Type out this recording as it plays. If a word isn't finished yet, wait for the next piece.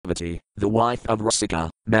Satyavati, the wife of Rasika,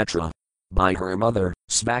 Matra. By her mother,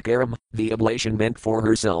 Svakaram, the oblation meant for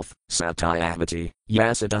herself, Satyavati,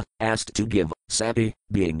 Yasita, asked to give, Sati,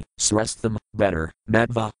 being, Srestham, better,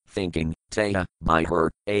 Madva, thinking, Taya, by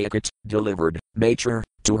her, Akit, delivered, Matra,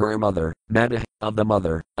 to her mother, Mada, of the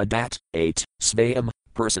mother, Adat, 8, Svayam,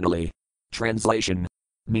 personally. Translation.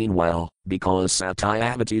 Meanwhile, because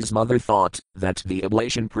Satyavati's mother thought that the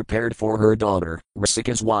oblation prepared for her daughter,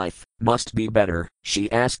 Rasika's wife, must be better,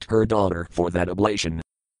 she asked her daughter for that oblation.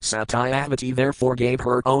 Satyavati therefore gave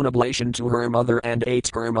her own oblation to her mother and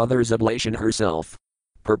ate her mother's oblation herself.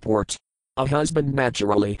 Purport. A husband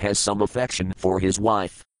naturally has some affection for his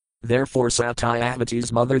wife. Therefore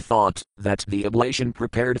Satyavati's mother thought that the oblation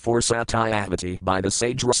prepared for Satyavati by the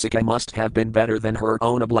sage Rasika must have been better than her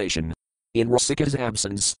own oblation. In Rasika's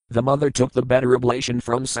absence, the mother took the better oblation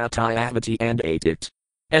from Satyavati and ate it.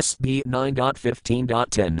 SB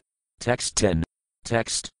 9.15.10. Text 10.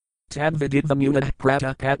 Text. Tadvididvamunah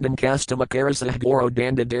prata patnam kastamakarasaha goro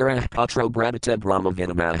dandadara patro bradata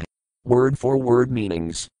brahmavinamah. Word for word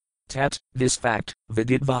meanings. Tat, this fact,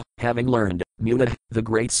 Vididva, having learned, Munah, the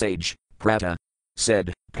great sage, Prata,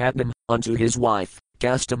 said, Patnam, unto his wife,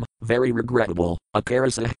 Kastam, very regrettable,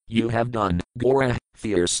 Akarasa, you have done, Gora,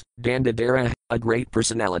 fierce, Dandadara, a great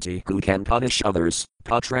personality who can punish others,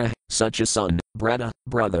 Patra, such a son, Brata,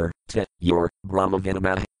 brother, T, your,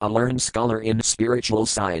 Brahmavinama, a learned scholar in spiritual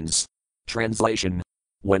science. Translation.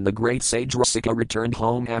 When the great sage Rasika returned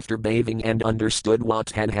home after bathing and understood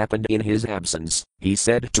what had happened in his absence, he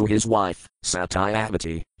said to his wife,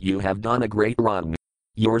 Satyavati, you have done a great wrong.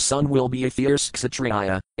 Your son will be a fierce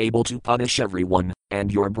Kshatriya, able to punish everyone,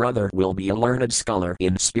 and your brother will be a learned scholar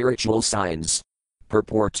in spiritual science.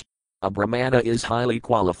 Purport. A Brahmana is highly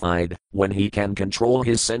qualified when he can control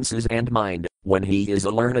his senses and mind, when he is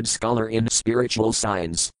a learned scholar in spiritual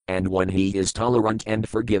science, and when he is tolerant and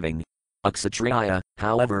forgiving. A Kshatriya,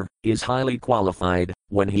 however, is highly qualified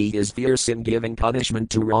when he is fierce in giving punishment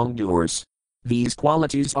to wrongdoers. These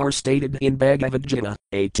qualities are stated in Bhagavad Gita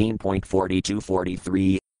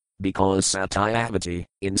 18.42-43. Because Satyavati,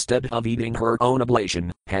 instead of eating her own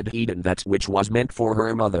oblation, had eaten that which was meant for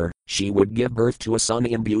her mother, she would give birth to a son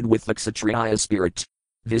imbued with the Kshatriya spirit.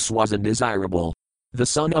 This was undesirable. The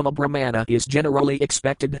son of a Brahmana is generally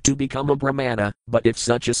expected to become a Brahmana, but if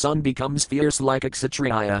such a son becomes fierce like a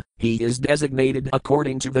Kshatriya, he is designated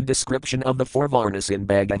according to the description of the four Varnas in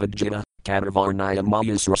Bhagavad Gita, Katavarnaya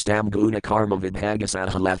Mayasrastam Guna Karma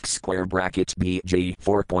Vidhagasatha left square bracket BG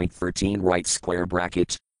 4.13 right square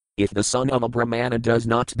bracket. If the son of a Brahmana does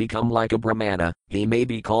not become like a Brahmana, he may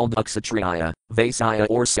be called a Kshatriya, Vaisya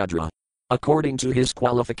or Sudra. According to his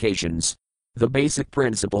qualifications. The basic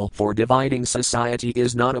principle for dividing society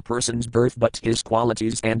is not a person's birth but his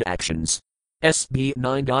qualities and actions. SB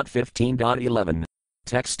 9.15.11.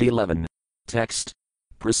 Text 11. Text.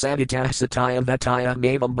 Prasaditah satya vataya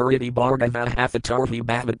mavam buriti bhargava hathatarhi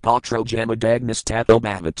bhavat patro jamadagnas tato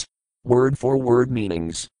bhavat. Word for word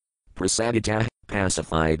meanings. Prasaditah,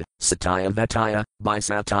 pacified, satya vataya, by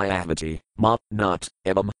Satyavati, ma, not,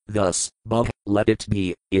 evam, thus, bhav, let it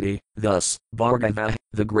be, iti, thus, bhargava,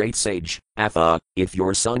 the great sage, atha, if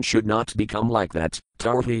your son should not become like that,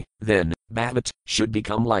 tarhi, then, bhavat, should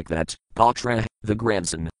become like that, patra, the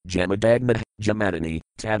grandson, jamadagna, jamadani,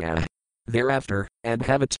 tada. Thereafter, and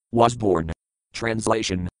Bhavat, was born.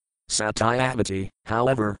 Translation. Satyavati,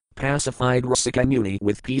 however, pacified Rasika Muni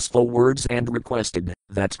with peaceful words and requested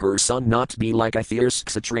that her son not be like a fierce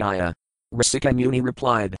Kshatriya. Rasika Muni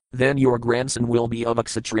replied, then your grandson will be of a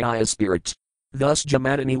Kshatriya spirit. Thus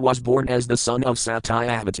Jamadani was born as the son of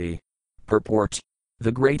Satyavati. Purport.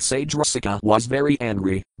 The great sage Rasika was very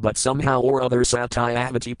angry, but somehow or other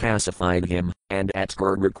Satyavati pacified him, and at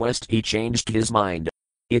her request he changed his mind.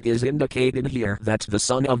 It is indicated here that the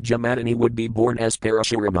son of Jamadani would be born as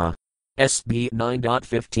Parashurama. SB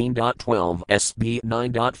 9.15.12 SB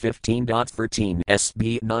 9.15.13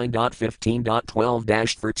 SB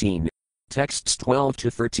 9.15.12-13. Texts 12 to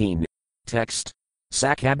 13. Text.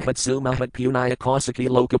 Sakabhatsumahat punaya kosaki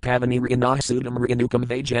lokapavani rinahsudam rinukam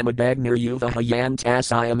vajamadagnir yuvahayan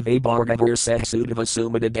tasayam vabhargavur sehsudava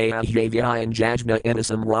sumadadaya yavyayan jajna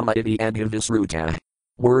inasam ramaditi and hivisruta.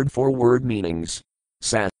 Word for word meanings.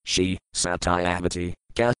 Sat, she, Satyavati,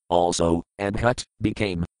 Ka, also, and Hut,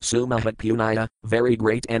 became, Sumahat Punaya, very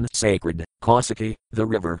great and sacred, Kosaki, the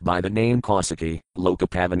river by the name Kosaki,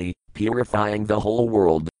 Lokapavani, purifying the whole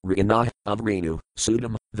world, Rina, of Renu,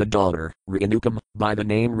 Sudam, the daughter, Renukam, by the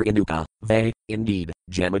name Renuka, Ve, indeed,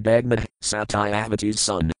 Jamadagna, Satyavati's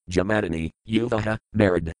son, Jamadani, Yuvaha,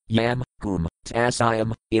 married, Yam, whom,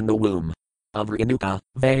 Tasayam, in the womb. Of Renuka,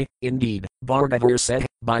 Ve, indeed, Bhargavur said,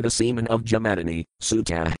 by the semen of Jamadani,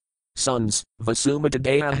 Sutta. Sons,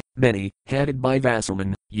 Vasumatadaya, many, headed by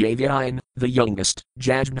Vasuman, Yavyayan, the youngest,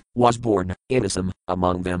 Jajna, was born, Innocent,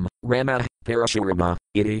 among them, Rama, Parashurama,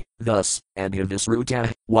 Iti, thus, and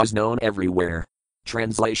Hivisruta, was known everywhere.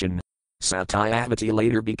 Translation. Satyavati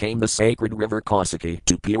later became the sacred river Kausaki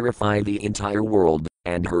to purify the entire world,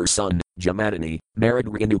 and her son, Jamadani, married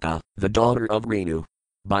Renuka, the daughter of Renu.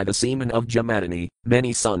 By the semen of Jamadani,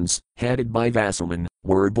 many sons, headed by Vasuman,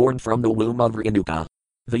 were born from the womb of Renuka.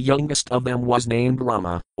 The youngest of them was named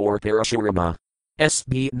Rama, or Parashurama.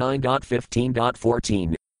 SB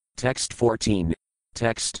 9.15.14. Text 14.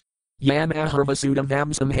 Text. Yam aharvasudam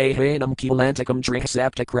vamsam hehanam kulantakam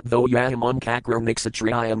trihsaptakratho yamam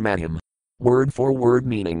kakronixatriayam madhim. Word for word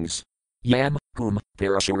meanings. Yam, whom,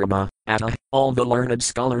 Parashurama, Atta, all the learned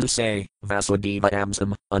scholars say, Vasudeva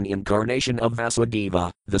Amsam, an incarnation of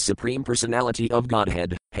Vasudeva, the Supreme Personality of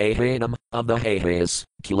Godhead, Hehanam, of the Hehas,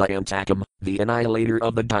 Kulantakam, the annihilator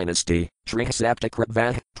of the dynasty,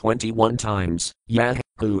 Trihsaptakratva, 21 times, Yah,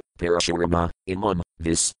 who, Parashurama, Imam,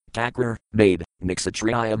 this, Kakra, made,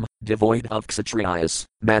 Nixatriyam, devoid of Kshatriyas,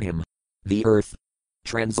 Madhim, the earth.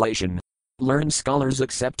 Translation. Learned scholars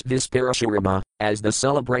accept this Parashurama as the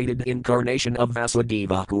celebrated incarnation of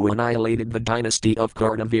Vasudeva who annihilated the dynasty of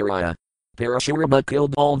Karnavirya. Parashurama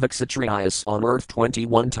killed all the Kshatriyas on earth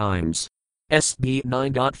 21 times. SB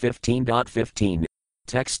 9.15.15.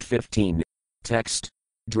 Text 15. Text.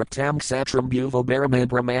 Draptam ksatram bhuvo bharamam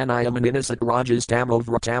brahmanayam aninasat rajas tamo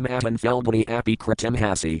vratam avan feldani api kratam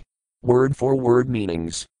hasi. Word for word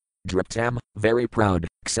meanings. Draptam, very proud,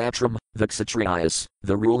 ksatram, the Kshatriyas,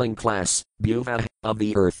 the ruling class, bhuva, of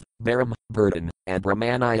the earth, bharam, burden, and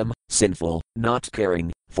brahmanayam, sinful, not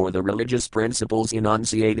caring, for the religious principles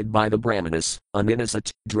enunciated by the Brahmanas,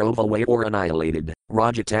 aninasat, drove away or annihilated,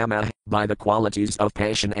 rajatama, by the qualities of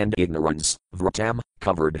passion and ignorance, vratam,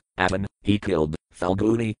 covered, avan, he killed,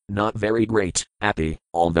 falguni, not very great, api,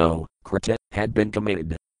 although, krita, had been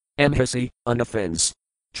committed. Amhasi, an offense.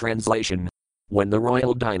 Translation. When the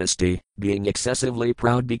royal dynasty, being excessively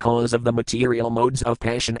proud because of the material modes of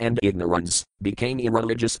passion and ignorance, became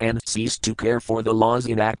irreligious and ceased to care for the laws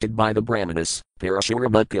enacted by the Brahmanas,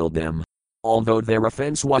 Parashurama killed them. Although their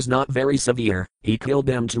offense was not very severe, he killed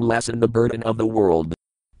them to lessen the burden of the world.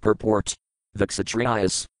 Purport. The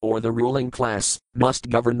Kshatriyas, or the ruling class, must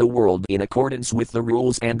govern the world in accordance with the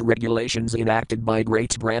rules and regulations enacted by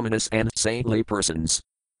great Brahmanas and saintly persons.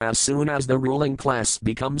 As soon as the ruling class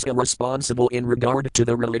becomes irresponsible in regard to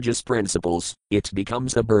the religious principles, it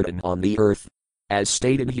becomes a burden on the earth. As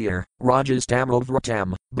stated here, Rajas tamo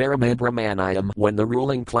vratam, bharamam brahmanayam, when the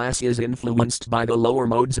ruling class is influenced by the lower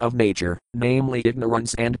modes of nature, namely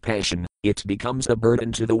ignorance and passion, it becomes a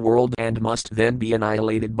burden to the world and must then be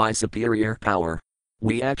annihilated by superior power.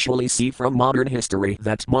 We actually see from modern history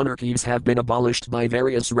that monarchies have been abolished by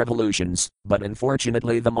various revolutions, but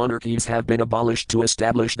unfortunately the monarchies have been abolished to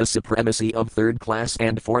establish the supremacy of third-class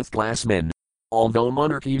and fourth-class men. Although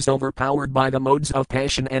monarchies overpowered by the modes of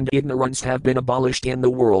passion and ignorance have been abolished in the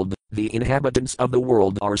world, the inhabitants of the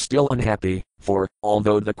world are still unhappy, for,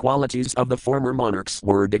 although the qualities of the former monarchs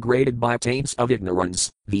were degraded by taints of ignorance,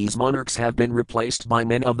 these monarchs have been replaced by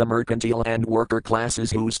men of the mercantile and worker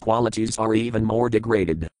classes whose qualities are even more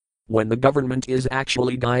degraded. When the government is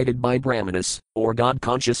actually guided by Brahmanas, or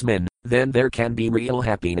God-conscious men, then there can be real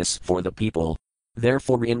happiness for the people.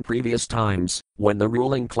 Therefore in previous times, when the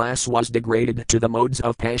ruling class was degraded to the modes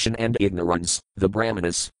of passion and ignorance, the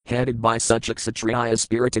Brahmanas, headed by such a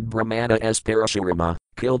Kshatriya-spirited Brahmana as Parashurama,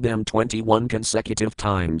 killed them 21 consecutive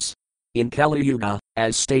times. In Kali Yuga,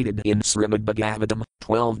 as stated in Srimad Bhagavatam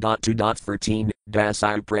 12.2.13,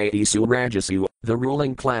 Dasai Praesu Rajasu, the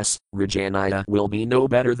ruling class, Rajanaya, will be no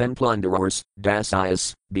better than plunderers,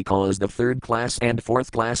 Dasayas, because the third class and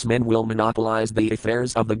fourth class men will monopolize the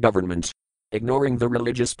affairs of the government. Ignoring the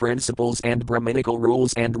religious principles and Brahminical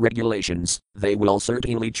rules and regulations, they will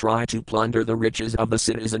certainly try to plunder the riches of the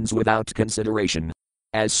citizens without consideration.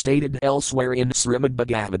 As stated elsewhere in Srimad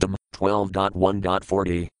Bhagavatam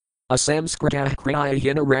 12.1.40. Asamskrita kriya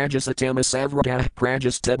hina rajasatama savrata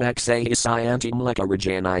prajastabakse isayantim leka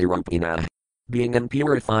rajanayarupina. Being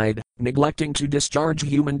unpurified, neglecting to discharge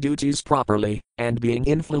human duties properly, and being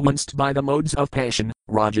influenced by the modes of passion,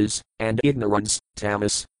 rajas, and ignorance,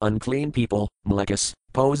 tamas, unclean people, mlekas,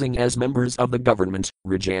 posing as members of the government,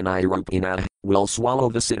 rajanayarupina, will swallow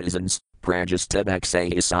the citizens,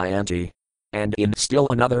 prajastabakse isayanti. And in still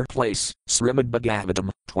another place, Srimad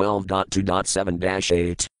Bhagavatam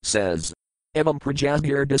 12.2.7-8 says, Evam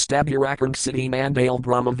prajasbhir distabhirakran siddhi mandale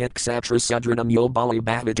brahmavit ksatra sudranam yo bali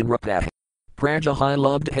bhavatin rapah. Prajahi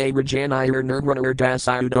loved he Rajanir Nirgrunar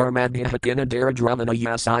Dasayudarmadhyahakina Daradramana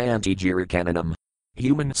Yasayanti Jirikananam.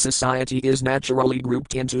 Human society is naturally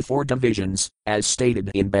grouped into 4 divisions, as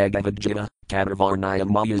stated in Bhagavad Gita,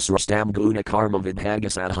 Kadavarnayam Mayas Rastam Guna Karma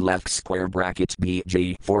Vidhagasatha left square bracket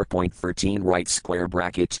BG 4.13 right square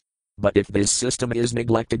bracket. But if this system is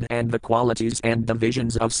neglected and the qualities and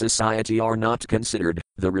divisions of society are not considered,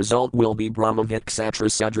 the result will be Brahmavit Ksatra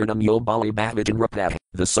Sudranam Yobali Bhavitan Rapah,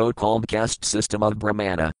 the so-called caste system of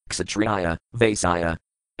Brahmana, Kshatriya, Vaisya,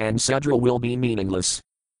 and Sudra will be meaningless.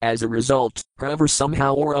 As a result, whoever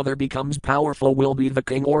somehow or other becomes powerful will be the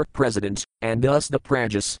king or president, and thus the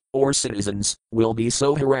prajas, or citizens, will be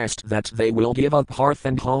so harassed that they will give up hearth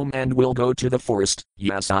and home and will go to the forest,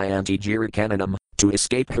 Yasayanti Jirikananam, to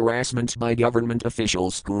escape harassment by government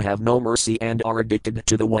officials who have no mercy and are addicted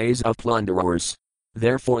to the ways of plunderers.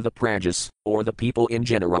 Therefore the prajas, or the people in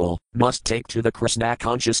general, must take to the Krishna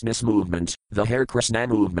consciousness movement, the Hare Krishna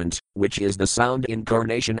movement, which is the sound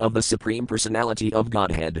incarnation of the Supreme Personality of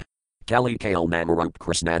Godhead. Kali Kale Namarup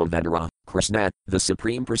Krishna Vedara, Krishna, the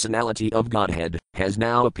Supreme Personality of Godhead, has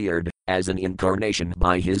now appeared, as an incarnation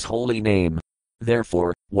by his holy name.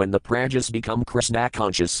 Therefore, when the prajas become Krishna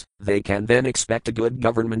conscious, they can then expect a good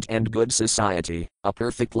government and good society, a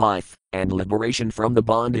perfect life, and liberation from the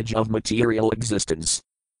bondage of material existence.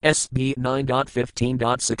 SB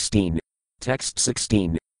 9.15.16. Text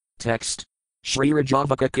 16. Text. Shri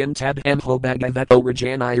Rajavaka Kintad Emho Bhagavato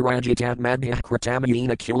Rajanai Rajitat Madhyah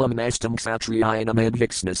Kritamayina Kulam Nastam Kshatriyanam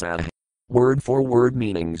Adviksnasa. Word for word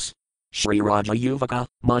meanings. Shri Raja Yuvaka,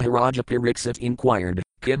 Maharaja Pariksit inquired,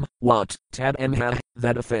 Kim, what, Tab Emha,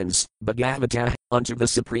 that offends, Bhagavata, unto the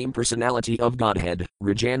Supreme Personality of Godhead,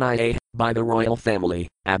 Rajanaya, by the royal family,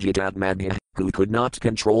 Ajitat Madhya, who could not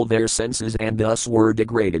control their senses and thus were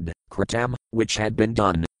degraded, Kritam, which had been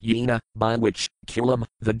done, Yena, by which, Kulam,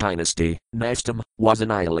 the dynasty, Nastam, was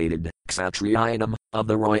annihilated, Kshatriyanam, of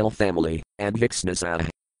the royal family, and Viksnasa.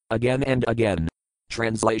 Again and again.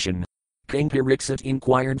 Translation. King Pariksit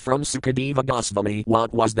inquired from Sukadeva Goswami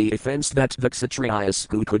what was the offense that the Kshatriyas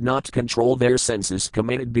who could not control their senses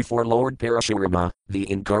committed before Lord Parashurama, the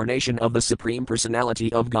incarnation of the Supreme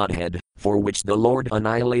Personality of Godhead, for which the Lord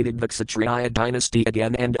annihilated the Kshatriya dynasty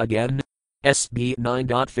again and again. SB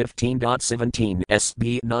 9.15.17,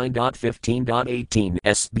 SB 9.15.18,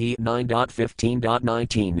 SB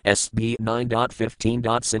 9.15.19, SB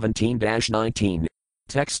 9.15.17-19.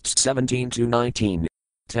 Texts 17 to 19.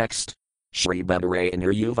 Text. Shri Badare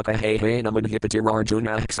Niruvaka He Namadhipatir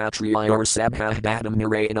Arjuna Kshatriyar Sabha Dadam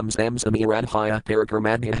Nirayanam Samsamiradhaya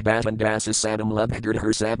Parakramadhya Bhavandasis Sadam Lebhadr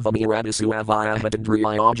Sabvamiradasu Avaya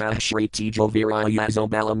Batandriyaja Shri Tijoviraya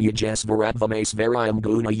Yazobalam Yajas Varadvames Varayam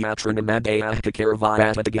Guna Yatranamadaya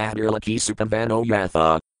Kakaravaya Batagadirlaki Supavano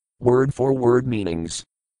Yatha. Word for word meanings.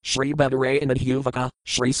 Shri Badare Niruvaka,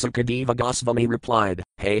 Shri Sukadeva Goswami replied,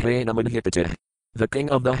 He Namadhipatir. The king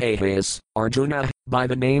of the Hayhas, Arjuna, by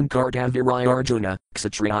the name Kartaviraya Arjuna,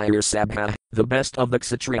 Kshatriyar Sabha, the best of the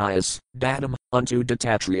Kshatriyas, Dadam, unto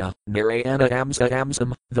Dattatreya, Narayana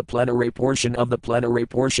Amsam, the plenary portion of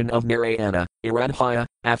Narayana, Iradhaya,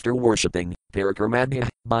 after worshipping, Parakramadhya,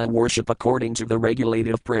 by worship according to the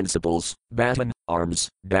regulative principles, Bhavan, arms,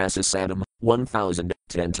 Dasasadam, 1000,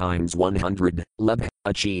 10 times 100, Lebh,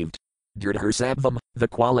 achieved. Dridharsabvam, the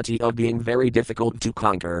quality of being very difficult to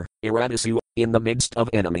conquer, Iradasu, in the midst of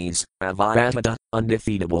enemies, Avayavada,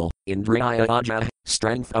 undefeatable, Indriya Aja,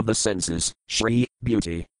 strength of the senses, Shri,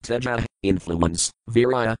 beauty, Teja, influence,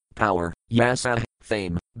 Viraya, power, Yasa,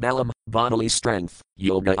 fame, Balam, bodily strength,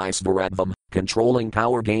 Yoga Isvaradvam, controlling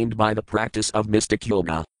power gained by the practice of mystic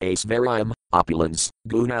yoga, Aisvarayam, opulence,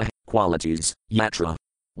 Guna, qualities, Yatra,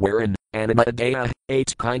 wherein, Anima Adaya,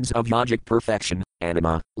 8 kinds of yogic perfection,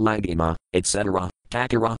 Anima, Lagima, etc.,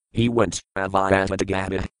 Kakara, he went,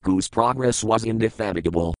 Avayavadagata, whose progress was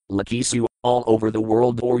indefatigable, Lakisu, all over the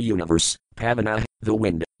world or universe, Pavana, the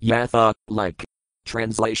wind, Yatha, like.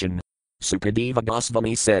 Translation. Sukadeva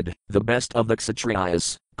Goswami said, the best of the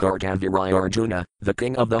Kshatriyas, Kartaviraya Arjuna, the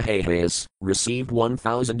king of the Hayhas, received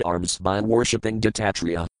 1000 arms by worshipping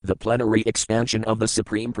Dattatreya, the plenary expansion of the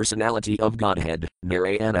Supreme Personality of Godhead,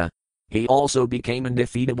 Narayana. He also became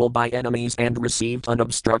undefeatable by enemies and received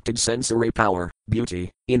unobstructed sensory power,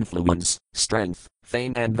 beauty, influence, strength,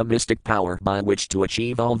 fame and the mystic power by which to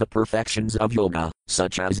achieve all the perfections of yoga,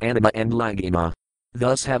 such as anima and lagima.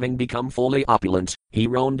 Thus having become fully opulent, he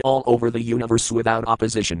roamed all over the universe without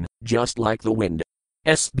opposition, just like the wind.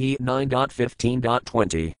 SB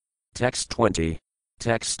 9.15.20. Text 20.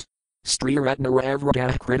 Text. Stri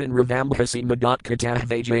Ratnaravratah Kritan Ravambhasi Madatkatah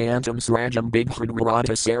Vajayantam Srajam Bighrad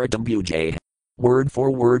Saratam Bujay. Word for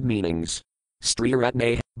word meanings. Stri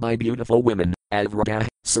Ratne, by beautiful women, Avrata,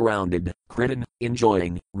 surrounded, Kritan,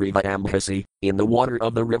 enjoying, Riva Ambhasi, in the water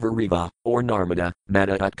of the river Riva, or Narmada,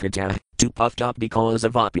 Madhutkata, too puffed up because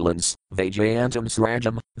of opulence, Vajayantam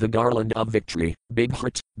Srajam, the garland of victory,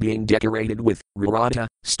 Bighat, being decorated with, Rurata,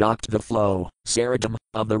 stocked the flow, Saradam,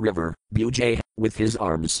 of the river, Bujay, with his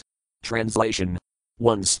arms. Translation.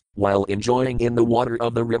 Once, while enjoying in the water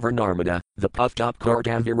of the river Narmada, the puffed-up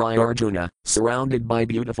Kartavirya Arjuna, surrounded by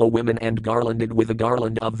beautiful women and garlanded with a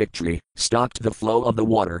garland of victory, stocked the flow of the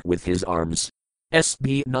water with his arms.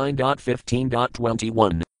 SB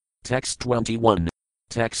 9.15.21. Text 21.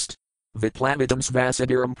 Text. Viplavitam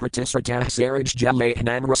svasidiram pratisratah saraj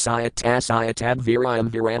jalahanan rasayat tasayat virayam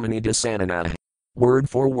viramani dasanana. Word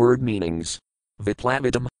for word meanings.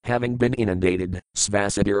 Viplavitam, having been inundated,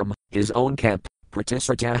 svasidiram, his own camp,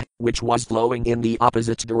 Pratisrata, which was flowing in the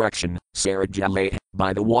opposite direction, Sarajale,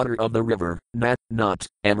 by the water of the river, not,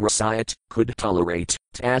 and Rasayat, could tolerate,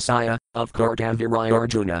 Tasaya, of Kartavirya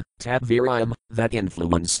Arjuna, Tabvirayam, that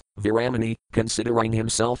influence, Viramani, considering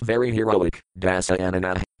himself very heroic,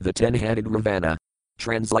 Dasayanana, the 10-headed Ravana.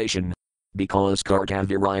 Translation. Because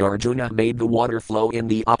Kartavirya Arjuna made the water flow in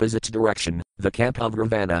the opposite direction, the camp of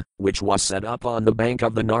Ravana, which was set up on the bank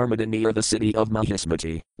of the Narmada near the city of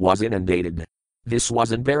Mahismati, was inundated. This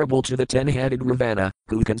was unbearable to the 10-headed Ravana,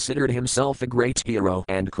 who considered himself a great hero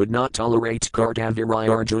and could not tolerate Kartavirya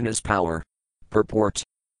Arjuna's power. Purport.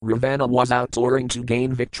 Ravana was out touring to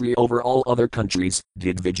gain victory over all other countries,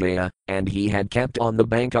 did Vijaya, and he had camped on the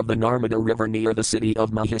bank of the Narmada river near the city of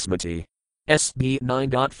Mahismati. SB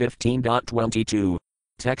 9.15.22.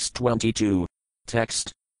 Text 22.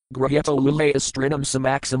 Text. Grahyata lule astrinam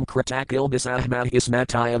samaxam kratakil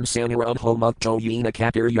disahmahismatayam sanirabho mukto yena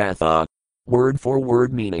kapiryatha. Word for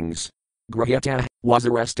word meanings. Grahyata, was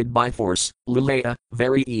arrested by force, Lilaya,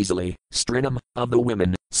 very easily, Strinam, of the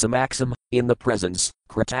women, Samaxam, in the presence,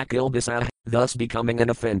 Kratakildasa, thus becoming an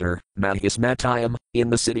offender, Mahismatayam, in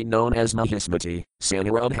the city known as Mahismati,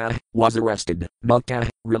 Sanirabha, was arrested, Mukta,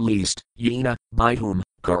 released, Yena, by whom,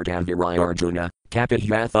 Kartavirya Arjuna,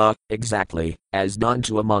 Kapihyatha, exactly, as done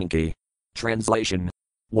to a monkey. Translation.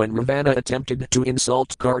 When Ravana attempted to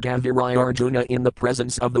insult Kartavirya Arjuna in the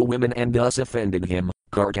presence of the women and thus offended him,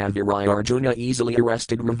 Kartavirya Arjuna easily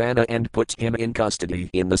arrested Ravana and put him in custody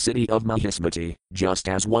in the city of Mahismati, just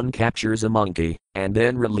as one captures a monkey, and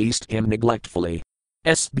then released him neglectfully.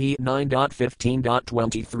 SB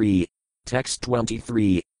 9.15.23. Text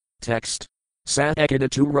 23. Text.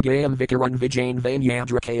 Saekadaturagayam vikaran vijain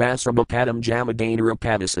vanyadrakayasramapadam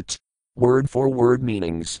jamadanarapadisat. Word for word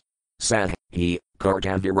meanings. Sah, he,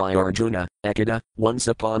 Kartavirya Arjuna, Ekada, once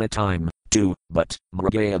upon a time, 2, but,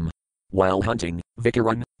 Mragayam, while hunting,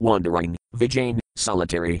 Vikaran, wandering, Vijain,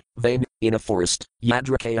 solitary, Vain, in a forest,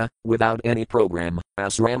 Yadrakaya, without any program,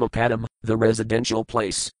 Asramapadam, the residential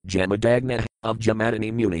place, Jamadagna, of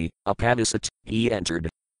Jamadani Muni, Apadisat, he entered.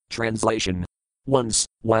 Translation. Once,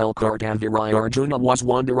 while Kartavirya Arjuna was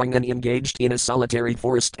wandering and engaged in a solitary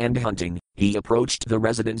forest and hunting, he approached the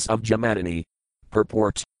residence of Jamadani.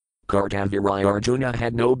 Purport. Kartavirya Arjuna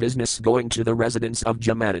had no business going to the residence of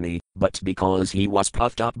Jamadani, but because he was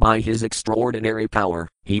puffed up by his extraordinary power,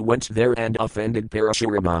 he went there and offended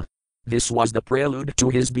Parashurama. This was the prelude to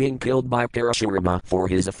his being killed by Parashurama for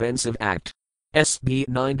his offensive act. SB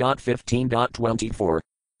 9.15.24.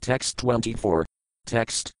 Text 24.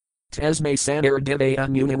 Text. Tesme sanir divaya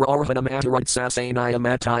munirarhanam ataratsasanaya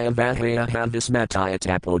mataya vahaya havismataya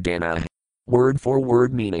tapodana. Word for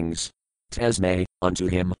word meanings. Tesme, unto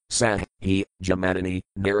him, sah, he, Jamadani,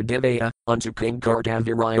 Nirdivaya, unto King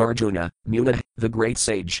Kartavirya Arjuna, Muna, the great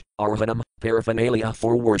sage, Arhanam, paraphernalia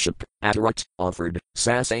for worship, Atarat, offered,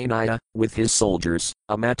 Sasanaya, with his soldiers,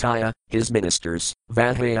 Amataya, his ministers,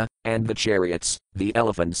 Vahaya, and the chariots, the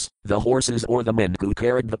elephants, the horses or the men who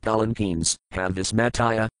carried the palanquins,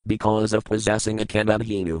 Havismataya, because of possessing a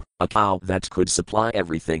Kamadhinu, a cow that could supply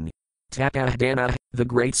everything. Tapahdana, the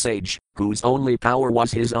great sage, whose only power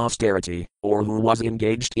was his austerity, or who was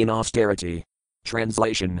engaged in austerity.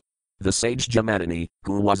 Translation. The sage Jamadani,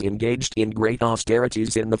 who was engaged in great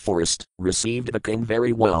austerities in the forest, received the king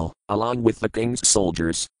very well, along with the king's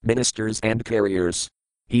soldiers, ministers and carriers.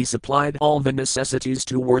 He supplied all the necessities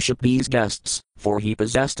to worship these guests, for he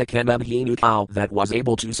possessed a Kamadhinu cow that was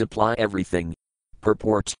able to supply everything.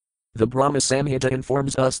 Purport. The Brahma Samhita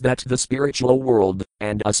informs us that the spiritual world,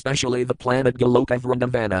 and especially the planet Goloka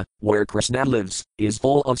Vrindavana, where Krishna lives, is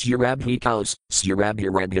full of Surabhi cows, Surabhi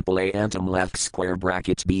Radhipale Antam left square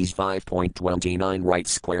bracket B's 5.29 right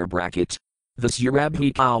square bracket. The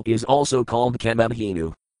Surabhi cow is also called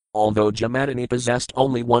Kamadhinu. Although Jamadani possessed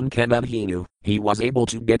only one Kamadhinu, he was able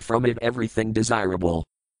to get from it everything desirable.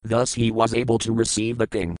 Thus he was able to receive the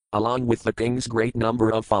king, along with the king's great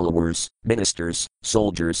number of followers, ministers,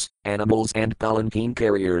 soldiers, animals and palanquin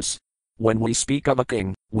carriers. When we speak of a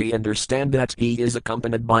king, we understand that he is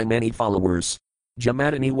accompanied by many followers.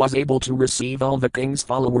 Jamadagni was able to receive all the king's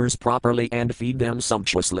followers properly and feed them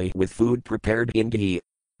sumptuously with food prepared in ghee.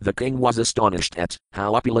 The king was astonished at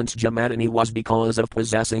how opulent Jamadagni was because of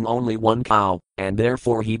possessing only one cow, and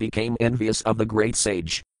therefore he became envious of the great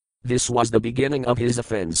sage. This was the beginning of his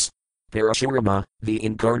offense. Parashurama, the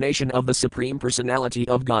incarnation of the Supreme Personality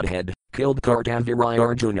of Godhead, killed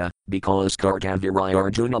Kartavirya because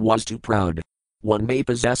Kartavirya was too proud. One may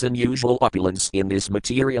possess unusual opulence in this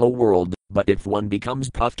material world, but if one becomes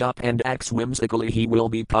puffed up and acts whimsically, he will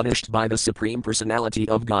be punished by the Supreme Personality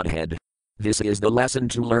of Godhead. This is the lesson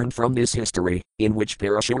to learn from this history, in which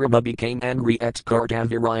Parashurama became angry at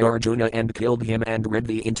Kartavirya and killed him and rid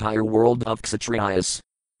the entire world of Kshatriyas.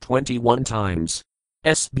 21 times.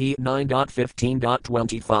 SB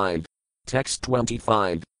 9.15.25. Text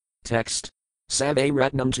 25. Text. Save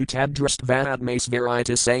ratnam tu taddrastvatmas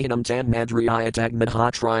veritas sayanam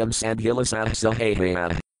tanmadriyatagmadhatriyam sadhilasah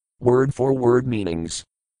sahayah. Word for word meanings.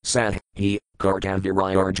 Sah, he,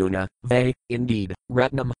 Kartavirya, they, indeed,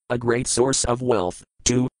 ratnam, a great source of wealth,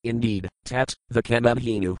 tu, indeed, tat, the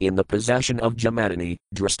Kamadhenu in the possession of Jamadagni,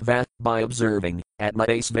 Drastvat, by observing, at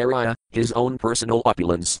Maesvarya, his own personal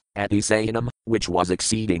opulence, at Isayanam, which was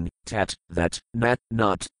exceeding, tat, that, nat,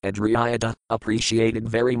 not, Adriyata, appreciated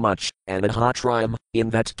very much, and Adhatriyam, in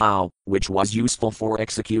that cow, which was useful for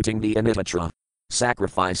executing the Anitatra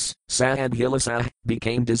sacrifice, Sahadhilasah,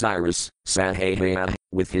 became desirous, Sahayah,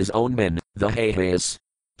 with his own men, the Hayas.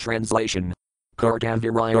 Translation.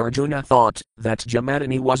 Kartavirya thought that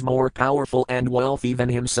Jamadagni was more powerful and wealthy than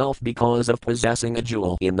himself because of possessing a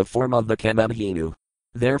jewel in the form of the Kamadhenu.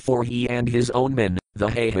 Therefore he and his own men, the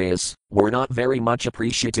Hayas, were not very much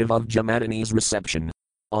appreciative of Jamadagni's reception.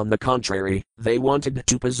 On the contrary, they wanted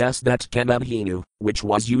to possess that Kamadhenu, which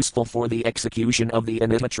was useful for the execution of the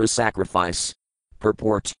Anitatra sacrifice.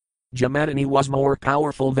 Purport. Jamadagni was more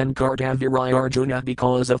powerful than Kartavirya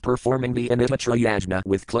because of performing the Anitatra yajna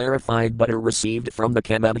with clarified butter received from the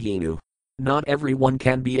Kamadhenu. Not everyone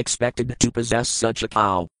can be expected to possess such a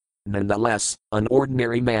cow. Nonetheless, an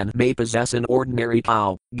ordinary man may possess an ordinary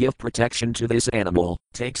cow, give protection to this animal,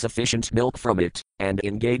 take sufficient milk from it, and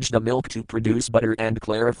engage the milk to produce butter and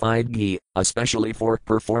clarified ghee, especially for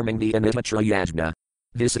performing the Anitatra yajna.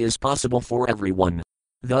 This is possible for everyone.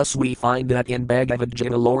 Thus we find that in Bhagavad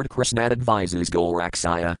Gita Lord Krishna advises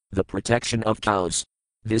Gorakshaya, the protection of cows.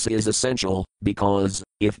 This is essential, because,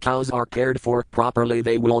 if cows are cared for properly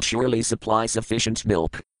they will surely supply sufficient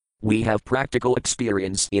milk. We have practical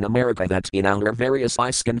experience in America that in our various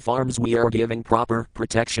ISKCON farms we are giving proper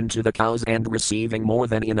protection to the cows and receiving more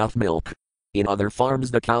than enough milk. In other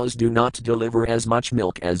farms the cows do not deliver as much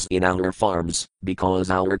milk as in our farms, because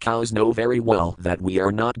our cows know very well that we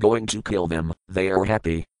are not going to kill them, they are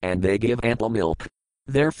happy, and they give ample milk.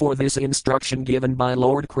 Therefore this instruction given by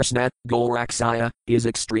Lord Krishna, Gorakshaya, is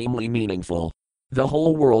extremely meaningful. The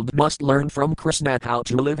whole world must learn from Krishna how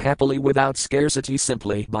to live happily without scarcity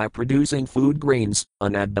simply by producing food grains.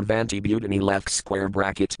 Anadavanti Bhutani left square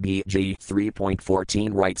bracket BG 3.14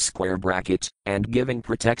 right square bracket, and giving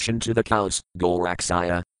protection to the cows,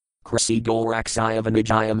 Gorakshaya. Krisi Gorakshaya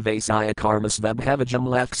Vanijayam Vasaya Karmas Vabhavajam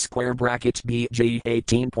left square bracket BG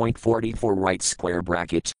 18.44 right square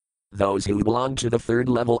bracket. Those who belong to the third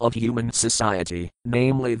level of human society,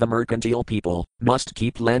 namely the mercantile people, must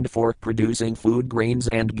keep land for producing food grains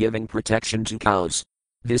and giving protection to cows.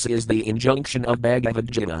 This is the injunction of Bhagavad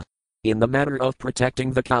Gita. In the matter of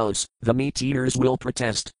protecting the cows, the meat eaters will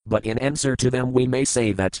protest, but in answer to them we may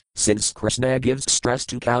say that, since Krishna gives stress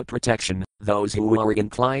to cow protection, those who are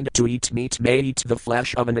inclined to eat meat may eat the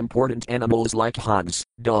flesh of unimportant animals like hogs,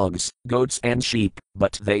 dogs, goats and sheep,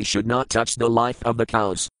 but they should not touch the life of the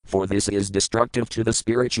cows, for this is destructive to the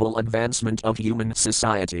spiritual advancement of human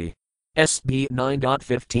society. SB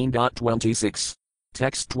 9.15.26.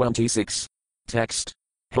 Text 26. Text.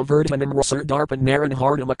 Havardhanam Rasurdarpan Naran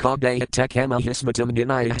Hardam Tekama Hismatam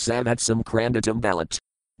Ninaya Savatsam Krandatam Balat.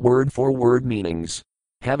 Word for word meanings.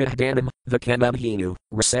 Havardhanam, the Kamadhenu,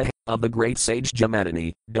 Raseh, of the great sage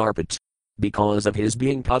Jamadagni, Darpat. Because of his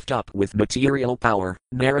being puffed up with material power,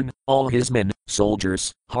 Naran, all his men,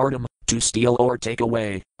 soldiers, Hardam, to steal or take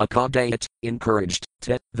away, Akadayat, encouraged,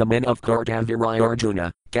 the men of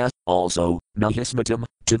Kartavirya, Kath, also, Mahismatam,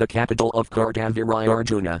 to the capital of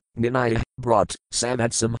Kartavirya, Ninaya, brought,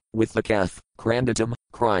 Savatsam, with the Kath, Krandatam,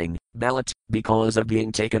 crying, Balat, because of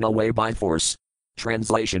being taken away by force.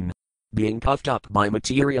 Translation. Being puffed up by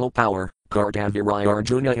material power, Kartavirya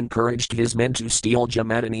Arjuna encouraged his men to steal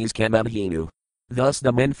Jamadani's Kamadhenu. Thus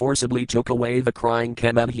the men forcibly took away the crying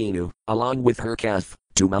Kamadhenu, along with her calf,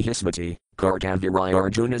 to Mahismati, Kartavirya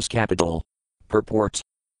Arjuna's capital. Purport.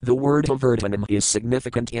 The word Havardhanam is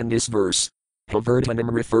significant in this verse.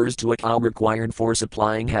 Havardhanam refers to a cow required for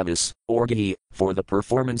supplying havis, or ghee, for the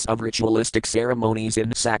performance of ritualistic ceremonies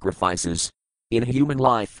and sacrifices. In human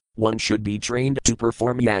life, one should be trained to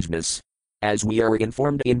perform yajnas. As we are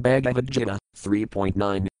informed in Bhagavad Gita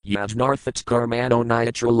 3.9, Yajnarthat karmano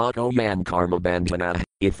niyatralako yam karma bandhana,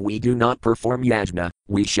 if we do not perform yajna,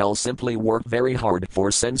 we shall simply work very hard for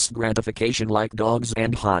sense gratification like dogs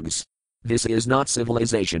and hogs. This is not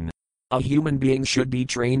civilization. A human being should be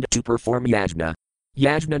trained to perform yajna.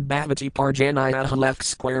 Yajna bhavati parjanaya left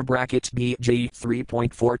square bracket BG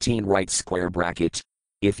 3.14 right square bracket.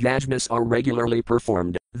 If yajnas are regularly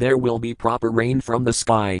performed, there will be proper rain from the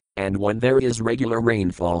sky, and when there is regular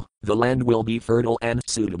rainfall, the land will be fertile and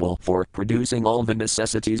suitable for producing all the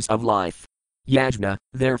necessities of life. Yajna,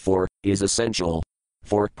 therefore, is essential.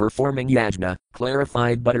 For performing yajna,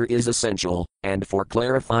 clarified butter is essential, and for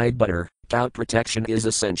clarified butter, cow protection is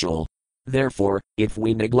essential. Therefore, if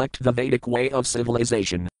we neglect the Vedic way of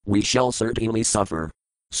civilization, we shall certainly suffer.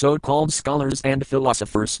 So-called scholars and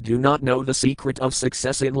philosophers do not know the secret of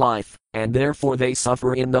success in life, and therefore they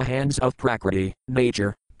suffer in the hands of Prakriti,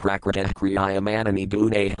 nature. Prakriti Kriyaya Manani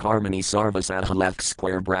Gune Harmony Sarvasaha left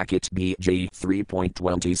square bracket BG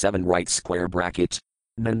 3.27 right square bracket.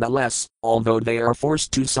 Nonetheless, although they are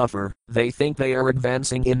forced to suffer, they think they are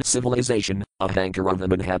advancing in civilization. Ahankarava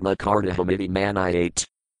Manhatma Kardahamiti Manayate.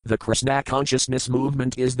 The Krishna consciousness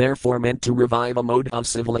movement is therefore meant to revive a mode of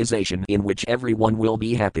civilization in which everyone will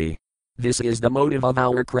be happy. This is the motive of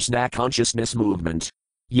our Krishna consciousness movement.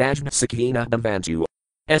 Yajna Sakina Bhavantu.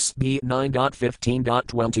 SB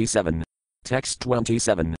 9.15.27. Text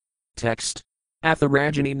 27. Text.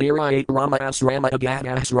 Atharajani Nirayat Rama Asrama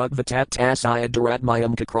Agadasrugvatat Tasaya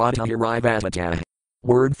Duratmayam Kakrata Hirivatata.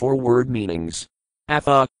 Word for word meanings.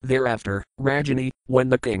 Atha, thereafter, Rajani, when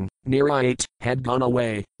the king, Nirayat, had gone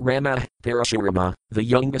away, Rama, Parashurama, the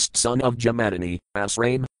youngest son of Jamadani,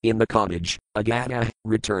 Asram, in the cottage, Agada,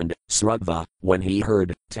 returned, Srugva, when he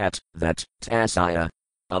heard, that, Tasaya,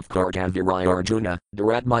 of Kartavirya Arjuna,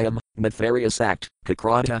 Duratmayam, nefarious act,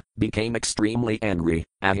 Kakrata, became extremely angry,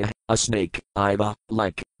 Aha, a snake, Iva,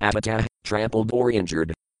 like, Apata, trampled or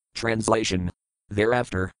injured. Translation.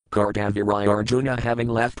 Thereafter, Kartavirya Arjuna having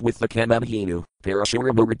left with the Kamadhenu,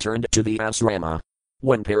 Parashurama returned to the asrama.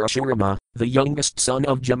 When Parashurama, the youngest son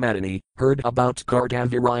of Jamadani, heard about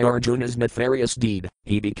Kartavirya Arjuna's nefarious deed,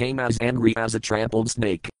 he became as angry as a trampled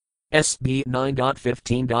snake. SB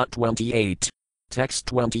 9.15.28. Text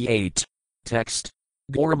 28. Text.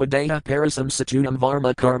 Goramadeha Parasam Satunam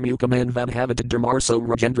Varma Karmukam and Vadhavata Dharmarso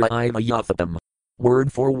Rajendra Iva Yathatam.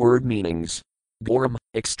 Word for word meanings. Goram,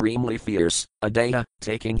 extremely fierce, Adeha,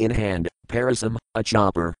 taking in hand, Parasam, a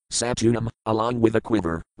chopper, Satunam, along with a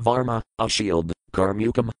quiver, Varma, a shield,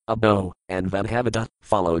 Karmukam, a bow, and Vadhavata,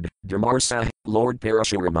 followed, Dharmarsa, Lord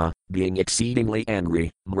Parashurama, being exceedingly angry,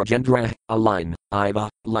 Mrajendra, a lion, Iva,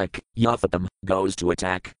 like, Yathatam, goes to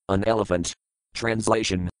attack, an elephant.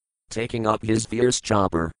 Translation. Taking up his fierce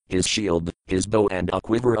chopper, his shield, his bow and a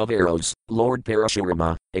quiver of arrows, Lord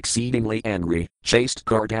Parashurama, exceedingly angry, chased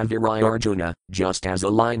Kartavirya Arjuna, just as a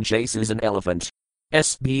lion chases an elephant.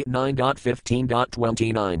 SB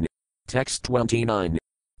 9.15.29. Text 29.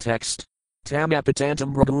 Text.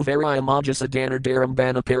 Tamapatantam Raghuvaraya Majasadanaram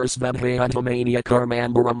Banaparasvabhayatamania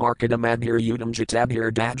Karmambaram Arkadamadhir Udam Jatabhir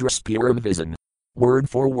Dadras Puram Visan. Word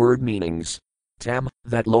for word meanings. Tam,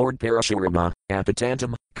 that Lord Parashurama,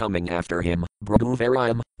 Apatantam, coming after him,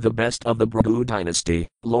 Brahmuvarayam, the best of the Brahmu dynasty,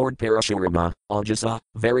 Lord Parashurama, Ajasa,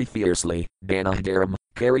 very fiercely, Danahdaram,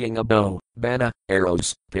 carrying a bow, Bana,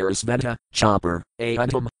 arrows, Parasveta, chopper,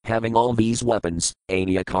 Ayudam, having all these weapons,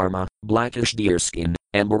 Anya Karma, blackish deerskin,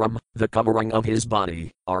 Embaram, the covering of his body,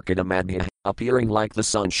 Arkadamadhya, appearing like the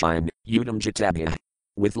sunshine, Udam Jatabhya.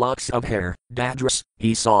 With locks of hair, Dadras,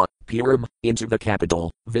 he saw, Puram, into the capital,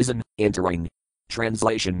 Visan, entering.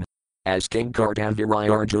 Translation. As King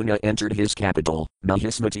Kartavirya Arjuna entered his capital,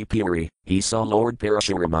 Mahismati Puri, he saw Lord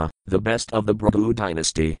Parashurama, the best of the Brahmu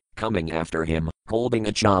dynasty, coming after him, holding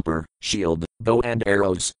a chopper, shield, bow and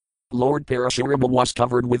arrows. Lord Parashurama was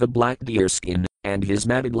covered with a black deerskin, and his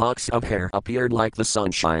matted locks of hair appeared like the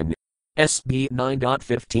sunshine. SB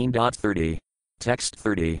 9.15.30. Text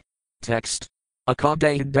 30. Text.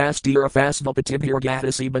 Akadahid dastira fasvapatibhir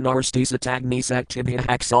gadasi banarsti satagni saktibhya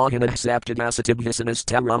aksahana saptidasatibhisanas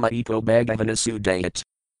tarama eko bhagavanasudayat.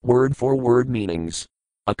 Word for word meanings.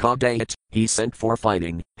 Akadayat, he sent for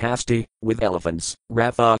fighting, Hasti, with elephants,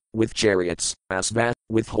 Ratha, with chariots, Asva,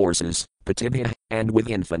 with horses, Patibha, and with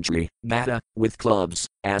infantry, Gata, with clubs,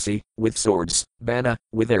 Asi, with swords, Bana,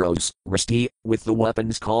 with arrows, Rasti, with the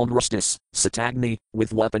weapons called Rastis, Satagni,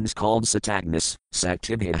 with weapons called Satagnis,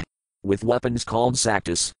 Saktibha, with weapons called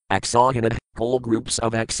Saktis, Aksaganad, whole groups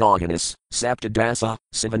of Aksaganus, Saptadasa,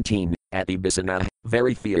 17, Atibisana,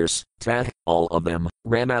 very fierce, Tah, all of them,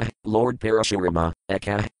 Rama, Lord Parashurama,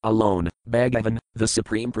 Eka, alone, Bhagavan, the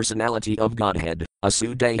Supreme Personality of Godhead,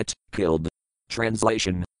 Asudayat, killed.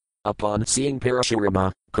 Translation. Upon seeing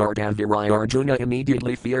Parashurama, Kartavirya Arjuna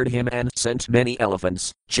immediately feared him and sent many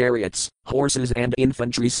elephants, chariots, horses and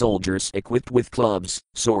infantry soldiers equipped with clubs,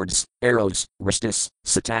 swords, arrows, rastis,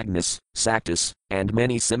 satagnis, saktis, and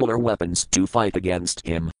many similar weapons to fight against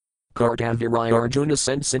him. Kartavirya Arjuna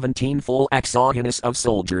sent 17 full Aksaganus of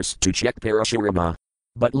soldiers to check Parashurama.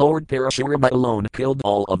 But Lord Parashurama alone killed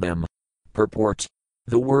all of them. Purport.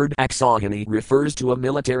 The word Aksagani refers to a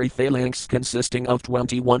military phalanx consisting of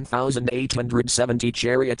 21,870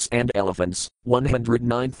 chariots and elephants,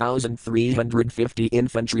 109,350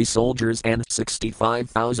 infantry soldiers and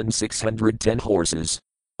 65,610 horses.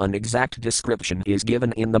 An exact description is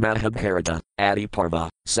given in the Mahabharata, Adi Parva,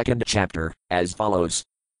 2nd chapter, as follows.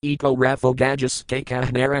 Eko Raphogajas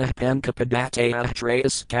Kekahnara Pankapadataya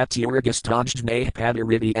Trayas Katyurgas Tajdne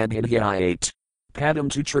Padariti and Hidhyayate. Padam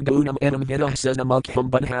tu Trigunam enam Vida Sesnamukham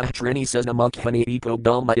Bunha Trini Sesnamukhani Eko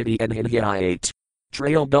Dalmaiti and Hidhyayate.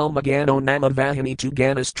 Trail Dalmagano Namavahani tu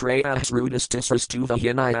Ganas Trayas Rudis Tisras tu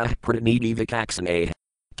Vahinaya Pratinidi Vikaksane.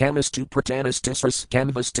 Kamas tu Pratanus Tisras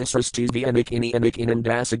Kamvas Tisras tu Vianikini and Ikinam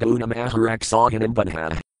Dasagunam Aharaksaganam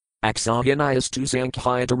Bunha. Aksaganayas tu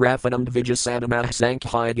Sankhya Rafanam Vijasadamah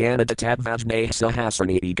Sankhya Ganata Tadvajne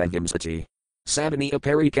Sahasrani Egavimsati. Sabani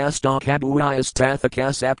Aparikasta Kabuayas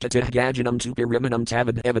Tathakas Aptatih Gajanam tu Pirimanam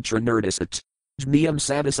Tavad Evatra Nerdisat. Jniam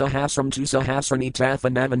Sadasahasram tu Sahasrani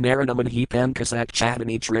Tathanavanaranam and he Pankasak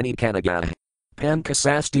Chatani Trini Kanaga.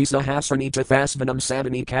 Pankasasti Sahasrani Tathasvanam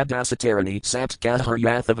Sabani Kadasatarani Satkahar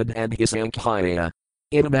and his Sankhya.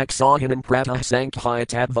 Inamaksahanam Pratah Sankhya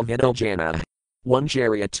Tadvavidaljana. 1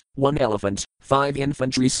 chariot, 1 elephant, 5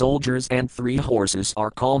 infantry soldiers and 3 horses are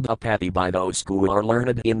called apati by those who are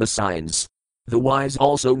learned in the science. The wise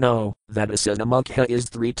also know that a Sanamukha is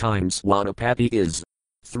 3 times what apati is.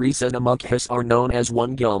 3 Sanamukhas are known as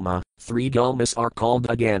 1 Gulma, 3 Gulmas are called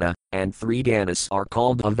Agana, and 3 Ganas are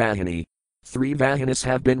called Avahani. 3 Vahanas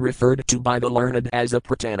have been referred to by the learned as a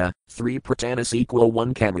Pratana, 3 Pratanas equal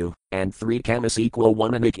 1 Kamu, and 3 Kamas equal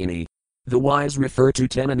 1 Anikini. The wise refer to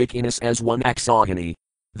 10 Anikinis as 1 Aksagani.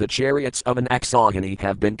 The chariots of an Aksagani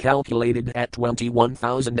have been calculated at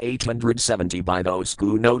 21,870 by those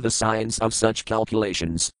who know the science of such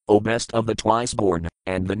calculations, O best of the twice born,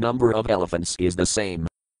 and the number of elephants is the same.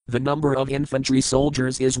 The number of infantry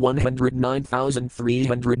soldiers is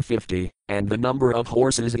 109,350, and the number of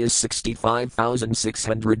horses is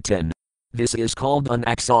 65,610. This is called an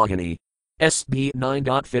Aksagani. SB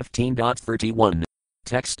 9.15.31.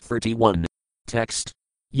 Text 31. Text.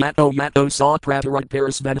 Yato sa pratarat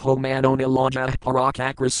parisvedho manon ilaja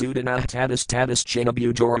parakakrasudana tatis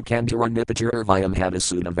chinabujor kantaranipatir irvayam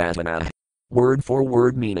hadasudavatana. Word for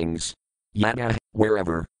word meanings. Yata,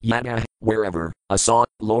 wherever, Asa,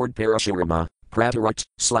 Lord Parashurama, pratarat,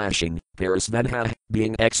 slashing, parisvedha,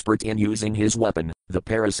 being expert in using his weapon, the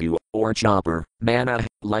parasu, or chopper, mana,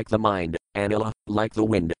 like the mind, anila, like the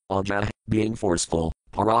wind, aja, being forceful.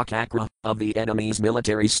 Parakakra, of the enemy's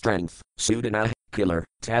military strength, Sudana, killer,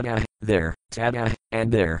 Tada, there,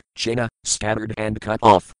 and there, China, scattered and cut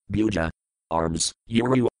off, Buja, arms,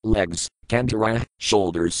 Uru, legs, Kandara,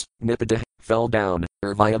 shoulders, Nipata, fell down,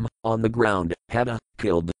 Irvayam, on the ground, Hada,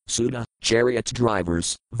 killed, Suda, chariot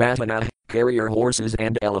drivers, Vatana, carrier horses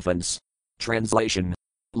and elephants. Translation.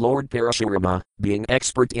 Lord Parashurama, being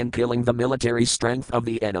expert in killing the military strength of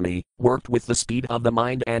the enemy, worked with the speed of the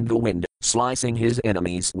mind and the wind, slicing his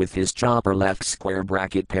enemies with his chopper left square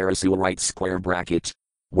bracket parasu right square bracket.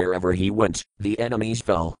 Wherever he went, the enemies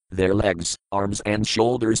fell, their legs, arms and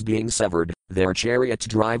shoulders being severed, their chariot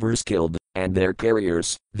drivers killed, and their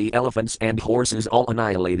carriers, the elephants and horses all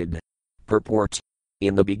annihilated. Purport.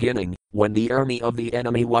 In the beginning, when the army of the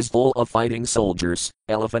enemy was full of fighting soldiers,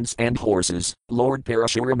 elephants and horses, Lord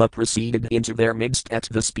Parashurama proceeded into their midst at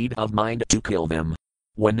the speed of mind to kill them.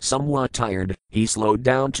 When somewhat tired, he slowed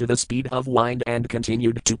down to the speed of wind and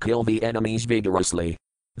continued to kill the enemies vigorously.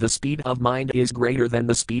 The speed of mind is greater than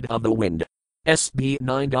the speed of the wind. SB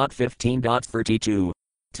 9.15.32.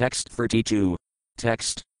 Text 32.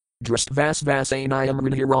 Text. Dristvas Vasanayam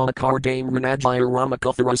Rinhirama Dame Ranajaya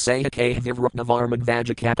Ramakuthara Sayake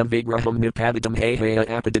Vivrupnavarmadvajakata Vigraham Nipadidam Hehaya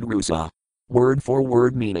Apidid Rusa. Word for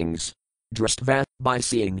word meanings. Dristva, by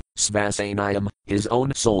seeing, Svasanayam, his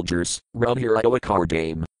own soldiers, Runhirama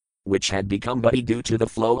Dame, which had become muddy due to the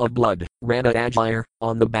flow of blood, Rana Ajayar,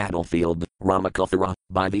 on the battlefield, Ramakuthara,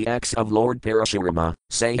 by the axe of Lord Parashurama,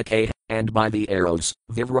 Sayake, and by the arrows,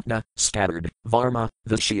 Vivrupna, scattered, Varma,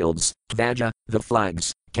 the shields, Tvaja, the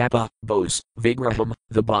flags, Kappa, bows, Vigraham,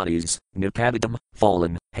 the bodies, Nipadidam,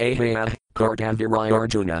 fallen, Hehaya, Kartaviraya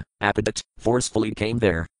Arjuna, Apadat, forcefully came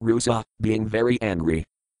there, Rusa, being very angry.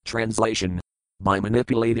 Translation. By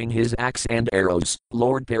manipulating his axe and arrows,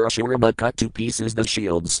 Lord Parashurama cut to pieces the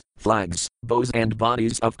shields, flags, bows and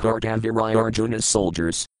bodies of Kartaviraya Arjuna's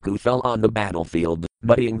soldiers, who fell on the battlefield,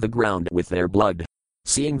 muddying the ground with their blood.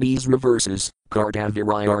 Seeing these reverses,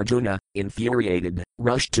 Kartaviraya Arjuna, infuriated,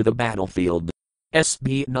 rushed to the battlefield.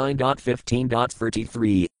 SB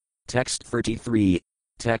 9.15.33. Text 33.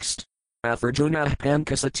 Text. Afarjuna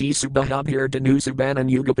Pankasati Subhabhir Danusubanan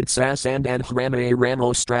Yugapitsas and Hrame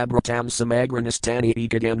Ramo Strabratam Samagranistani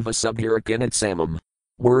Ekadanva Subhirakinat Samam.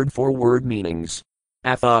 Word for word meanings.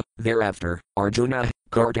 Atha, thereafter, Arjuna,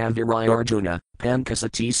 Kartaviraya Arjuna,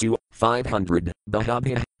 Pankasatisu, 500,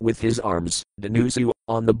 Bahabhya, with his arms, Danusu,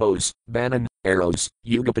 on the bows, Banan, arrows,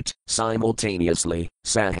 Yugapat, simultaneously,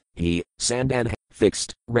 Sah, he, Sandan,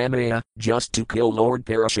 fixed, Ramaya, just to kill Lord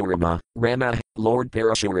Parashurama, Rama, Lord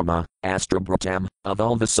Parashurama, Astrabratam, of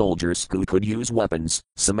all the soldiers who could use weapons,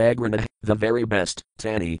 Samagrana, the very best,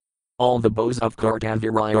 Tani. All the bows of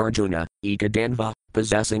Kartaviraya Arjuna, Ekadanva,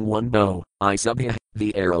 possessing one bow, Isubhya,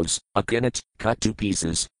 the arrows, Akinat, cut to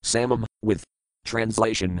pieces, Samam, with.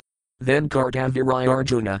 Translation. Then Kartaviraya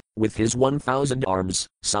Arjuna, with his 1,000 arms,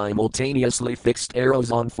 simultaneously fixed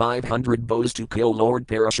arrows on 500 bows to kill Lord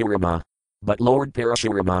Parashurama. But Lord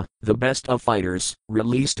Parashurama, the best of fighters,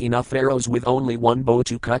 released enough arrows with only one bow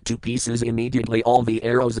to cut to pieces immediately all the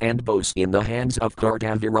arrows and bows in the hands of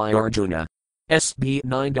Kartaviraya Arjuna. SB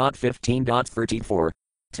 9.15.34.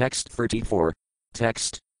 Text 34.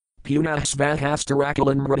 Text. Punah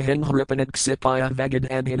svahastarakulan mrahin hripanat ksipaya vagad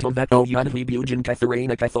anhidhaveto yudhi bujan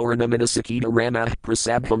katharana kathoranamina rama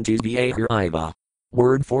prasabham tisvahir iva.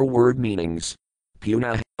 Word for word meanings.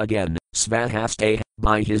 Punah, again, Svahaste,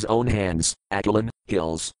 by his own hands, Akulan,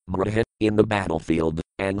 hills, Mrahit, in the battlefield,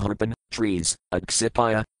 Anharpan, trees,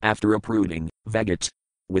 Aksipaya, after uprooting, Vagat,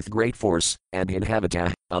 with great force, and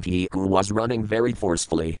Inhabita, of he who was running very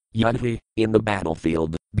forcefully, Yudhi, in the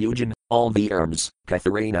battlefield, Bujan, all the arms,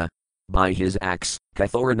 Katharana, by his axe,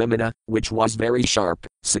 Kathoranamina, which was very sharp,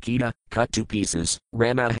 Sakita, cut to pieces,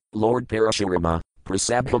 Rama, Lord Parashurama,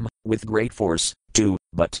 Prasabham, with great force, too,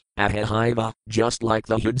 but, Ahahaiva, just like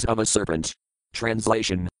the hoods of a serpent.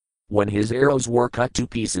 Translation. When his arrows were cut to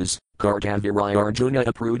pieces, Kartaviraya Arjuna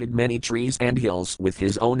uprooted many trees and hills with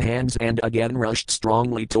his own hands and again rushed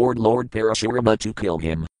strongly toward Lord Parashurama to kill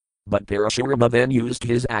him. But Parashurama then used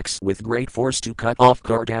his axe with great force to cut off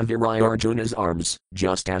Kartaviraya Arjuna's arms,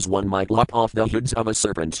 just as one might lop off the hoods of a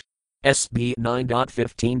serpent. SB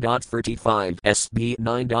 9.15.35, SB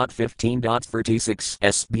 9.15.36,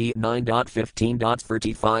 SB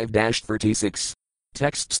 9.15.35-36.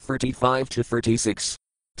 Texts 35 to 36.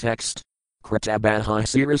 Text. Kratabahai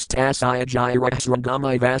Siris Tasaya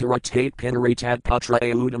Jairasrangamai Vataratate Pinaritat Patra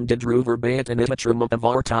Eudam Didruver Bayatanitratram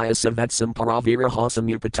Avartaya Savetsam Paravira Hasam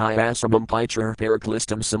Upatayasramam Pitra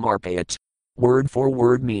Paraclistum Samarpayat. Word for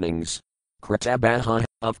word meanings. Kratabahai,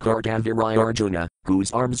 of Kartaviraya Arjuna,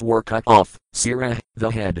 whose arms were cut off, Sira, the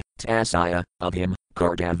head, Tasaya, of him,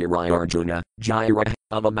 Kartaviraya Arjuna, Jaira,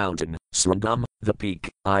 of a mountain, Srangam, the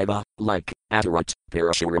peak, Iva, like, Atarat,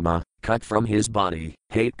 Parashurama, cut from his body,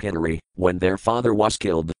 Hate Pinari, when their father was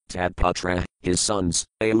killed, Tadpatra, his sons,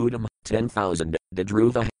 Audam, 10,000,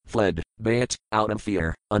 Didruva, fled, Bayat, out of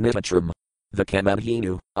fear, Anitatram. The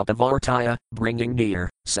Kamahinu, Apavartaya, bringing near,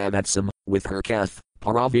 Savatsam, with her Kath,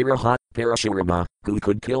 Paraviraha, Parashurama, who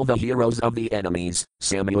could kill the heroes of the enemies,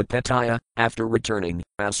 Samutpataya, after returning,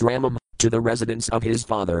 Asramam, to the residence of his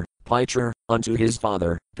father, Pitra, unto his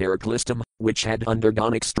father, Paraclistum, which had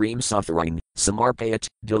undergone extreme suffering, Samarpayat,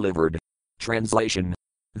 delivered. Translation.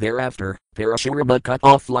 Thereafter, Parashurama cut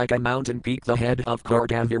off like a mountain peak the head of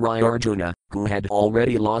Kartaviraya Arjuna, who had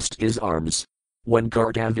already lost his arms. When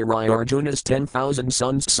Kartaviraya Arjuna's 10,000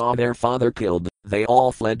 sons saw their father killed, they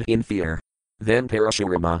all fled in fear. Then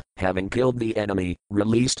Parashurama, having killed the enemy,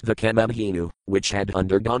 released the Kamahinu, which had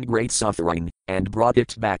undergone great suffering, and brought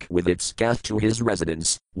it back with its kath to his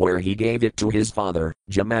residence, where he gave it to his father,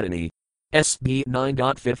 Jamadani. SB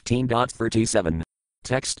 9.15.37.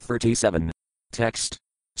 Text 37. Text.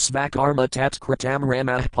 Svakarma tat kritam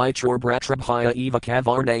ramah pichor bratrabhaya eva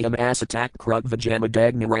kavarnayam asatak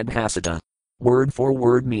krugvajamadagnarabhasata. Word for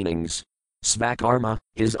word meanings. Svakarma,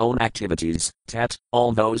 his own activities, tat,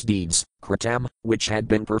 all those deeds, kritam, which had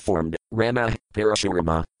been performed, Rama,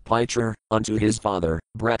 Parashurama, Pichur, unto his father,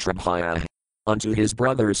 Bratrabhaya, unto his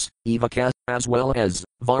brothers, Evaka, as well as,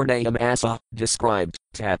 Varnayam Asa, described,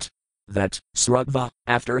 tat. That, Srugva,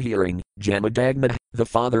 after hearing, Jamadagna, the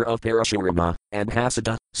father of Parashurama, and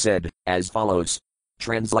Hasata, said, as follows.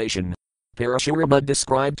 Translation. Parashurama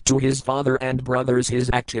described to his father and brothers his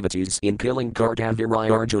activities in killing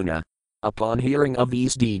Kartavirya Arjuna. Upon hearing of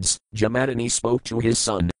these deeds, Jamadagni spoke to his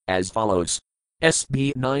son, as follows.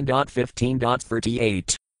 SB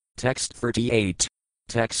 9.15.38. Text 38.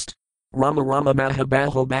 Text. Rama Rama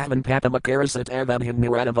Mahabaho Bhavan Patamakarasat Avadhim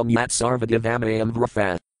Niradavam Yat Sarvadivamayam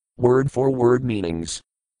Vrafa. Word for word meanings.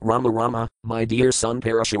 Rama Rama, my dear son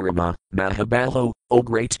Parashurama, Mahabaho, O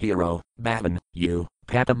great hero, Bhavan, you,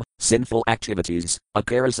 Patam, sinful activities,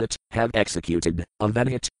 Akarasat, have executed,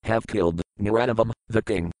 Avadhit, have killed, Niradavam, the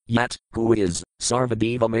king, Yat, who is,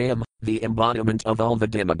 Sarvadivamayam, the embodiment of all the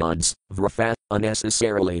demigods, Vrafa,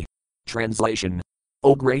 unnecessarily. Translation.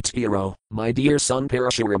 O great hero, my dear son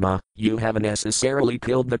Parashurama, you have unnecessarily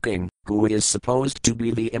killed the king, who is supposed to be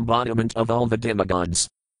the embodiment of all the demigods.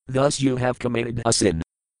 Thus you have committed a sin.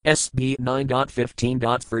 SB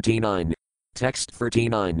 9.15.39. Text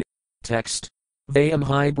 39. Text. Vayam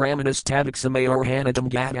hi brahmanas tadaksamayar hanadam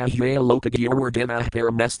gadahya lokagururdimah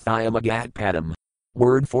paramesthayam agadpadam.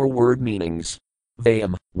 Word for word meanings.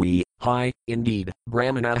 Vayam, we, hi, indeed,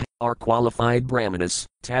 brahmana, are qualified brahmanas,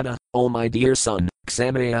 tada, O my dear son,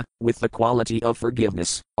 ksamaya, with the quality of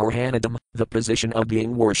forgiveness, arhanadam, the position of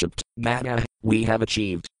being worshipped, gada, we have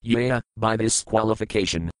achieved, yaya, by this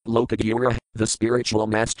qualification, lokagura, the spiritual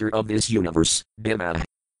master of this universe, dimah.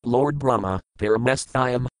 Lord Brahma,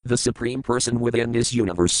 Paramesthayam, the supreme person within this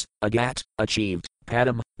universe, agat, achieved,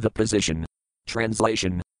 padam, the position.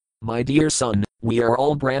 Translation. My dear son, we are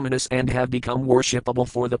all brahmanas and have become worshipable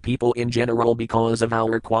for the people in general because of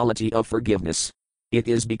our quality of forgiveness. It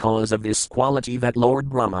is because of this quality that Lord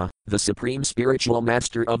Brahma, the supreme spiritual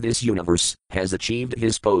master of this universe, has achieved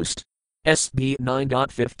his post. SB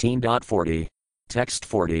 9.15.40. Text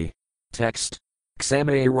 40. Text.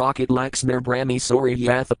 Ksamaye rocket laxmir brahmi sori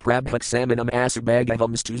yatha prabhak samanam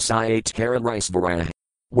asabagavams tu sayat kararisvara.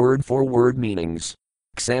 Word for word meanings.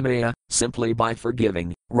 Ksamaya, simply by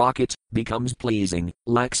forgiving, rocket, becomes pleasing,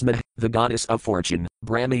 Laxmi, the goddess of fortune,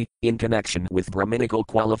 Brahmi, in connection with Brahminical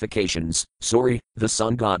qualifications, Sori, the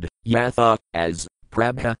sun god, Yatha, as,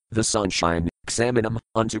 Prabha, the sunshine, Ksamanam,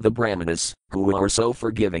 unto the Brahmanas, who are so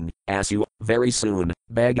forgiving, Asu, very soon,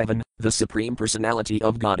 Bhagavan, the supreme personality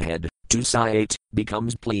of Godhead, Tusayat,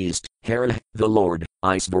 becomes pleased, Hara, the Lord,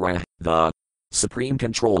 Isvara, the supreme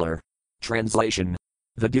controller. Translation.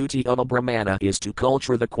 The duty of a Brahmana is to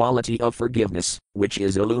culture the quality of forgiveness, which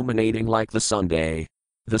is illuminating like the Sunday.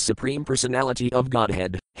 The Supreme Personality of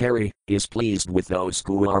Godhead, Hari, is pleased with those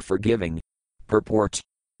who are forgiving. Purport.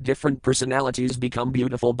 Different personalities become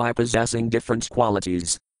beautiful by possessing different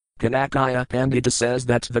qualities. Kanakaya Pandita says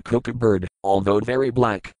that the cuckoo bird, although very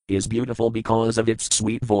black, is beautiful because of its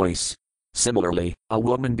sweet voice. Similarly, a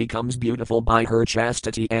woman becomes beautiful by her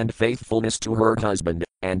chastity and faithfulness to her husband,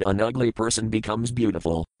 and an ugly person becomes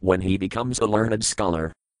beautiful when he becomes a learned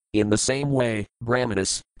scholar. In the same way,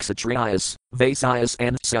 Brahmanas, Kshatriyas, Vaisyas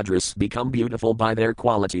and Sudras become beautiful by their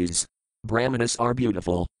qualities. Brahmanas are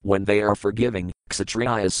beautiful when they are forgiving,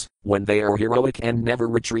 Kshatriyas, when they are heroic and never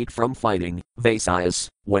retreat from fighting, Vaisyas,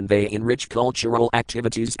 when they enrich cultural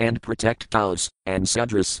activities and protect cows, and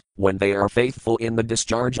Sudras, when they are faithful in the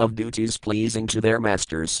discharge of duties pleasing to their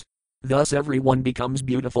masters. Thus everyone becomes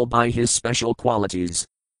beautiful by his special qualities.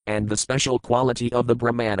 And the special quality of the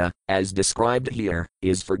Brahmana, as described here,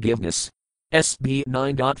 is forgiveness. SB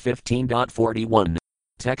 9.15.41.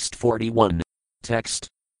 Text 41. Text.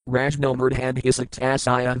 Rajnomurdhan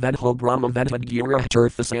Hisaktasaya Vedho Brahma Vedhadgura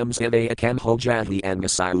Turthasam Savayakam Hojati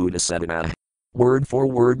Angasayuda Sedana. Word for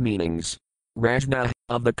word meanings. Rajna,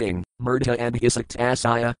 of the king, Murdha and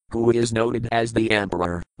Hisaktasaya, who is noted as the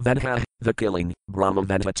emperor, Vedha, the killing, Brahma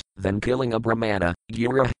Vedhat, then killing a Brahmana,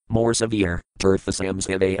 Gura, more severe, Tirthasam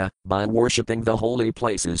Savaya, by worshipping the holy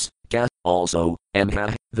places, Ka, also,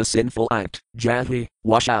 Emha, the sinful act, Jati,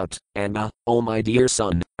 wash out, Anga, O my dear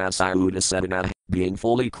son, Asayuda Sedana, being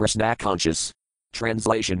fully Krishna conscious.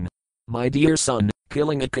 Translation. My dear son,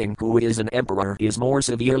 killing a king who is an emperor is more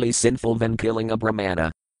severely sinful than killing a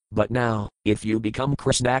Brahmana. But now, if you become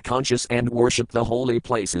Krishna conscious and worship the holy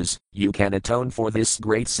places, you can atone for this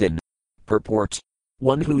great sin. Purport.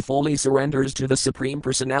 One who fully surrenders to the Supreme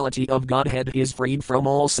Personality of Godhead is freed from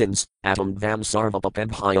all sins. Atom vam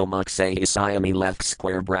sarvapapabhyomukse isayami left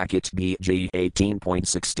square bracket BG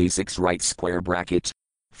 18.66 right square bracket.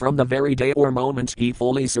 From the very day or moment he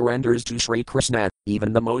fully surrenders to Sri Krishna,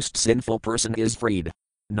 even the most sinful person is freed.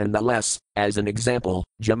 Nonetheless, as an example,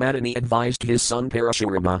 Jamadagni advised his son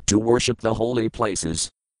Parashurama to worship the holy places.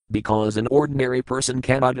 Because an ordinary person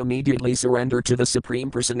cannot immediately surrender to the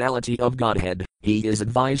Supreme Personality of Godhead, he is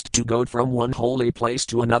advised to go from one holy place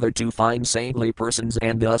to another to find saintly persons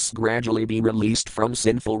and thus gradually be released from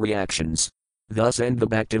sinful reactions. Thus end the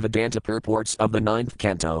Bhaktivedanta purports of the 9th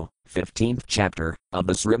canto, 15th chapter, of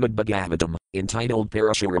the Srimad Bhagavatam, entitled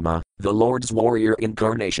Parashurama, the Lord's Warrior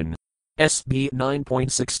Incarnation. SB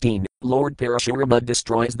 9.16, Lord Parashurama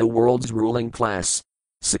destroys the world's ruling class.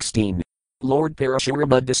 16. Lord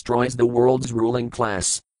Parashurama destroys the world's ruling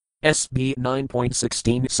class. SB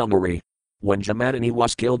 9.16 Summary. When Jamadagni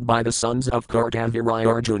was killed by the sons of Kartavirya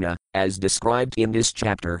Arjuna, as described in this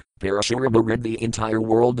chapter, Parashurama rid the entire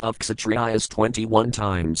world of Kshatriyas 21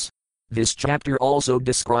 times. This chapter also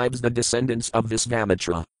describes the descendants of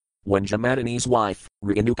Visvamitra. When Jamadagni's wife,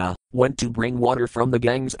 Renuka, went to bring water from the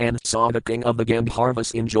Ganges and saw the king of the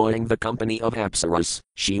Gandharvas enjoying the company of Apsaras,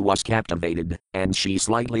 she was captivated, and she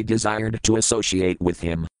slightly desired to associate with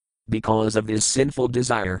him. Because of this sinful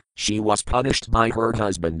desire, she was punished by her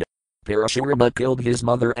husband. Parashurama killed his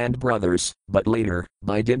mother and brothers, but later,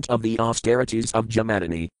 by dint of the austerities of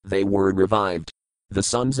Jamadagni, they were revived. The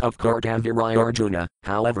sons of Kartavirya Arjuna,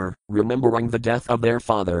 however, remembering the death of their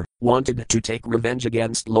father, wanted to take revenge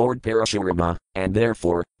against Lord Parashurama, and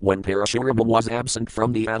therefore, when Parashurama was absent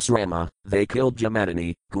from the asrama, they killed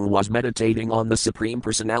Jamadagni, who was meditating on the Supreme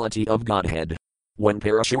Personality of Godhead. When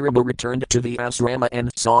Parashurama returned to the asrama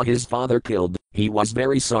and saw his father killed, he was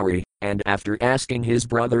very sorry, and after asking his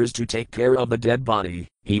brothers to take care of the dead body,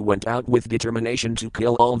 he went out with determination to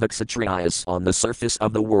kill all the Kshatriyas on the surface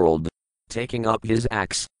of the world. Taking up his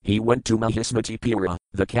axe, he went to Mahismatipura,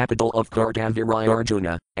 the capital of Kartavirya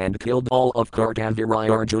Arjuna, and killed all of Kartavirya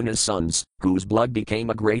Arjuna's sons, whose blood became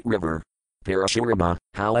a great river. Parashurama,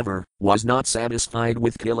 however, was not satisfied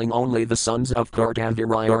with killing only the sons of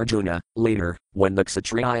Kartavirya Arjuna. Later, when the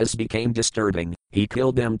Kshatriyas became disturbing, he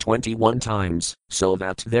killed them 21 times, so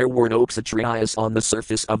that there were no Kshatriyas on the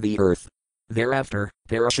surface of the earth. Thereafter,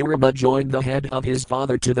 Parashurama joined the head of his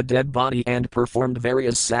father to the dead body and performed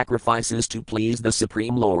various sacrifices to please the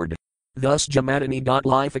Supreme Lord. Thus Jamadagni got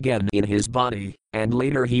life again in his body, and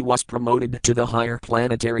later he was promoted to the higher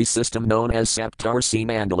planetary system known as Saptarshi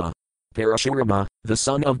Mandala. Parashurama, the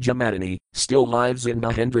son of Jamadagni, still lives in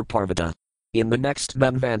Mahendra Parvata. In the next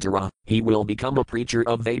Manvantara, he will become a preacher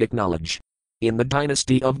of Vedic knowledge. In the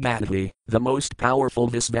dynasty of Madhavi, the most powerful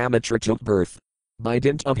Visvamitra took birth. By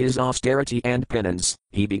dint of his austerity and penance,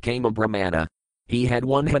 he became a Brahmana. He had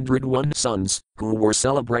 101 sons, who were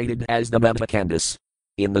celebrated as the Madhakandas.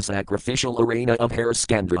 In the sacrificial arena of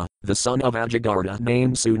Hariskandra, the son of Ajagartha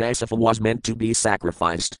named Sunasapha was meant to be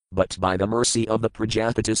sacrificed, but by the mercy of the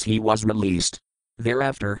Prajapatis he was released.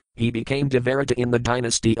 Thereafter, he became Devarata in the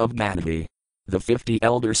dynasty of Madhavi. The 50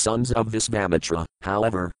 elder sons of Visvamitra,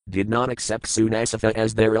 however, did not accept Sunasapha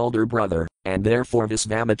as their elder brother, and therefore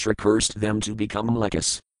Visvamitra cursed them to become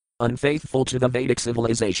Mlekas, unfaithful to the Vedic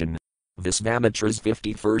civilization. Visvamitra's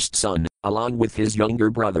 51st son, along with his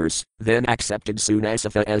younger brothers, then accepted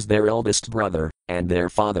Sunasapha as their eldest brother, and their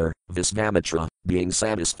father, Visvamitra, being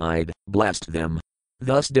satisfied, blessed them.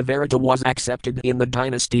 Thus Devarata was accepted in the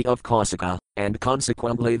dynasty of Kausika, and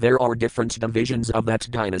consequently there are different divisions of that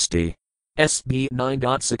dynasty. SB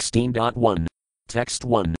 9.16.1. Text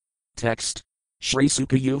 1. Text. Shri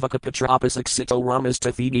Sukha Yuvaka Patrapasaksito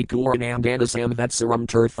Ramastathidi Kuranamdanasam Vatsaram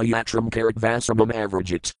Tirthayatram Karakvasramam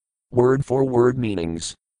Avrajit. Word for word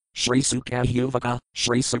meanings. Shri Sukha Yuvaka,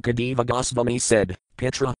 Shri Sukadeva Goswami said,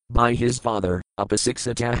 Pitra, by his father,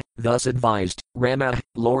 Upasiksita, thus advised, Rama,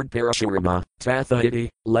 Lord Parashurama, Tathayati,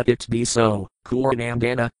 let it be so,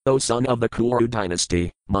 Kuranamdana, O son of the Kuru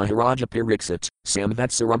dynasty, Maharaja Pariksit,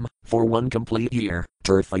 Samvatsaram, for 1 complete year,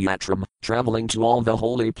 Tirthayatram, traveling to all the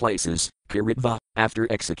holy places, Kiritva,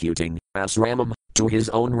 after executing, Asramam, to his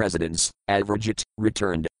own residence, Avrajit,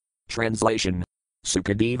 returned. Translation.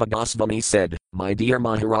 Sukadeva Goswami said, My dear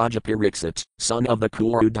Maharaja Pariksit, son of the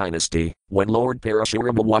Kuru dynasty, when Lord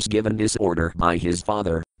Parashurama was given this order by his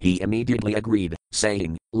father, he immediately agreed,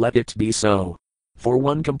 saying, Let it be so. For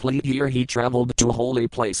 1 complete year he traveled to holy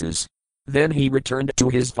places. Then he returned to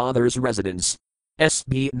his father's residence.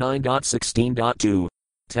 SB 9.16.2.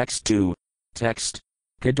 Text 2. Text.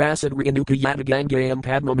 Kadasad Renukayatagangayam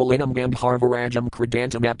Padmamalinam Gandharvarajam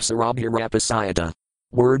Kradantam Apsarabhirapasayata.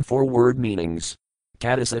 Word for word meanings.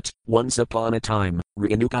 Kadasat, once upon a time,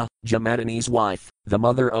 Renuka, Jamadani's wife, the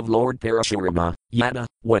mother of Lord Parashurama, Yada,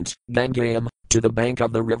 went, Gangayam, to the bank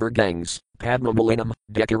of the river Ganges, Padmamalinam,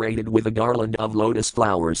 decorated with a garland of lotus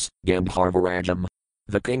flowers, Gandharvarajam,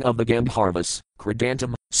 the king of the Gandharvas,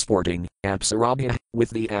 Kridantam, sporting, Apsarabhya, with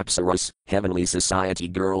the Apsaras, heavenly society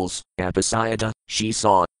girls, Apasayata, she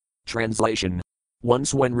saw. Translation.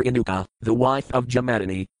 Once when Renuka, the wife of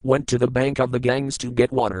Jamadani, went to the bank of the Ganges to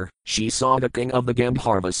get water, she saw the king of the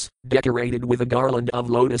Gandharvas, decorated with a garland of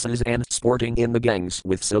lotuses and sporting in the Ganges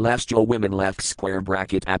with celestial women left square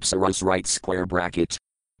bracket Apsaras right square bracket.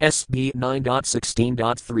 SB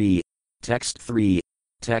 9.16.3. Text 3.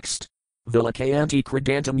 Text. Vilakayanti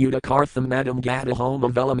Kridantam Udakartham Madam Gata Homa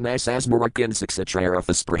Velam Nasasmarakin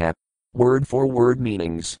Saksacharathasprahap. Word for word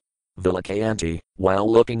meanings. Vilakayanti, while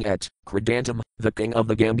looking at Kridantam, the king of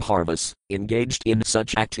the Gandharvas, engaged in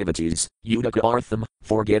such activities, Udakartham,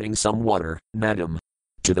 for getting some water, Madam,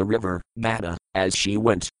 to the river, Gata, as she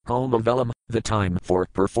went, Homa Velam, the time for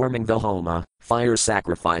performing the Homa, fire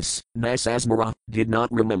sacrifice, Nasasmara, did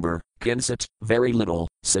not remember, Kinsat, very little,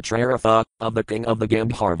 Satraratha, of the king of the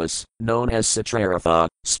Gandharvas, known as Satraratha,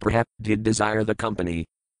 Sprahap, did desire the company.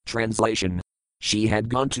 Translation. She had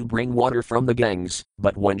gone to bring water from the Ganges,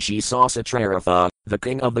 but when she saw Satraratha, the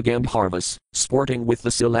king of the Gandharvas, sporting with the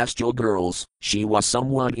celestial girls, she was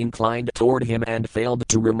somewhat inclined toward him and failed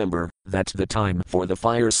to remember that the time for the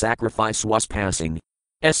fire sacrifice was passing.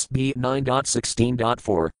 SB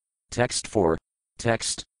 9.16.4. Text 4.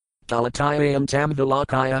 Text. Kalatayam tam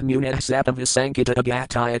vilakaya munah sapavasankita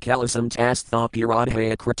agataya kalasam tastha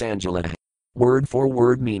piradhaya kritanjala. Word for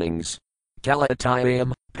word meanings.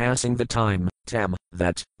 Kalatayam, passing the time, tam,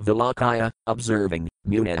 that, vilakaya, observing,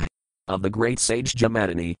 munah, of the great sage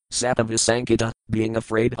Jamadani, sapavasankita, being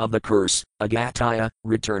afraid of the curse, agataya,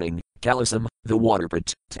 returning, kalasam, the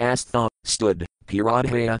waterpit, tastha, stood,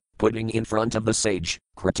 piradhaya, putting in front of the sage,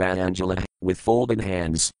 kritanjala, with folded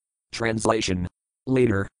hands. Translation.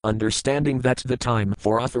 Later, understanding that the time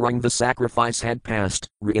for offering the sacrifice had passed,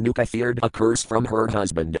 Renuka feared a curse from her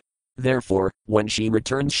husband. Therefore, when she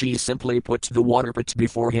returned, she simply put the waterpit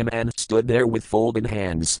before him and stood there with folded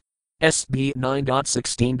hands. SB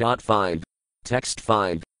 9.16.5. Text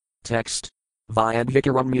 5. Text.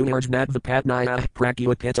 Vyadvikaram Munarjnadvapatnaya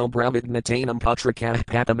Prakyapito Brahmagnatanam Patrakah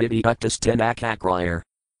Patamidi Uktas Tenakakrayar.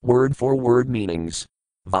 Word for word meanings.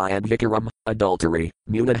 Vyadvikaram, adultery,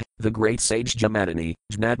 Munad, the great sage Jamadani,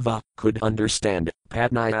 Jnadva, could understand,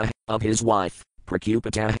 Patnaya, of his wife,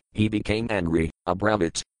 Prakyupata, he became angry,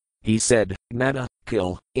 Abravit. He said, Gnada,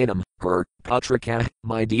 kill, inam, her, Patraka,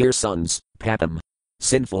 my dear sons, Patam.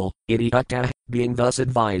 Sinful, Idiukta, being thus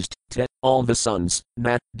advised, te, all the sons,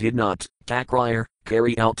 Nat, did not, Kakrayar,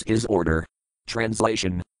 carry out his order.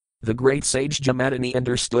 Translation. The great sage Jamadani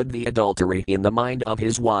understood the adultery in the mind of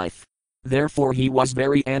his wife. Therefore he was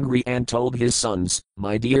very angry and told his sons,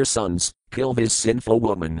 my dear sons, kill this sinful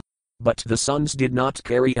woman. But the sons did not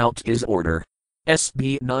carry out his order.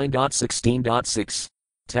 SB 9.16.6.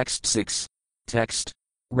 Text 6. Text.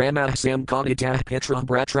 Ramahsam Kadita Petra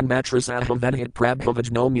Bratra Matrasahavanhit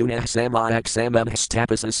Prabhavaj no Munah Samayak Samabhas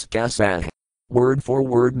Tapasis Kasah. Word for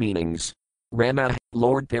word meanings. Rama,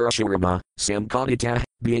 Lord Parashurama, Samkadita,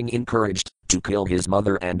 being encouraged to kill his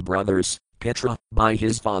mother and brothers, Petra, by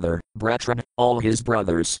his father, Bratra, all his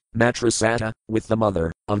brothers, Matrasata, with the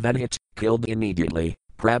mother, Avanhit, killed immediately,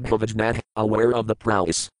 Prabhavajnat, aware of the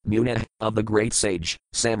prowess, Munah, of the great sage,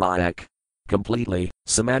 Samayak, completely,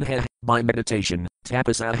 Samadha, by meditation,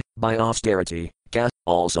 Tapasa, by austerity, Ka,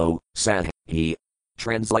 also, Sah, he.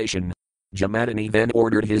 Translation. Jamadani then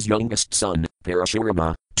ordered his youngest son,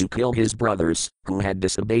 Parashurama, to kill his brothers, who had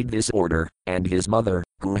disobeyed this order, and his mother,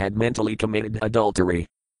 who had mentally committed adultery.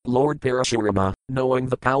 Lord Parashurama, knowing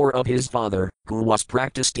the power of his father, who was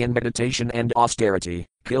practiced in meditation and austerity,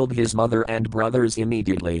 killed his mother and brothers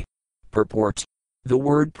immediately. Purport. The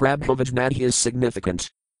word Prabhavajnat is significant.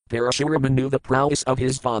 Parashurama knew the prowess of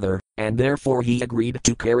his father, and therefore he agreed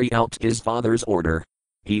to carry out his father's order.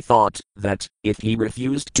 He thought that, if he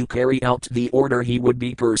refused to carry out the order he would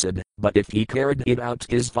be cursed, but if he carried it out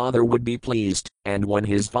his father would be pleased, and when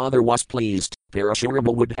his father was pleased,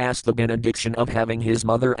 Parashurama would ask the benediction of having his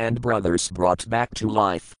mother and brothers brought back to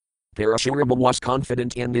life. Parashurama was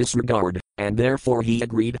confident in this regard, and therefore he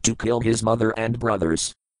agreed to kill his mother and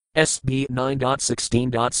brothers. SB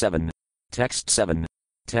 9.16.7. Text 7.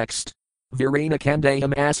 Text. Virena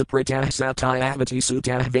Kandayam Asapritah Satyavati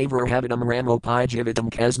Sutah Vavrhabinam Ramopai Jivitam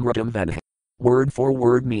Kasmratam Ved. Word for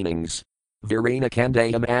word meanings. Virena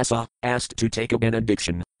Kandayam Asa, asked to take a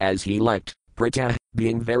benediction, as he liked, Prita,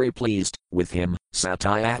 being very pleased with him,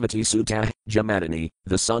 Satyavati Sutta, Jamadani,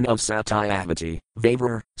 the son of Satyavati,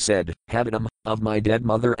 Vavar, said, Havanam, of my dead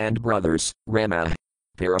mother and brothers, Rama.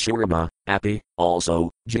 Parashurama, Api,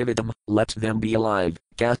 also, Jivitam, let them be alive,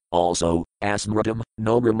 Ka, also, Asmritam,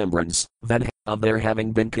 no remembrance, Ved, of their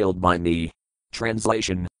having been killed by me.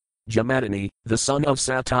 Translation. Jamadani, the son of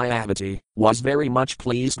Satyavati, was very much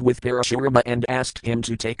pleased with Parashurama and asked him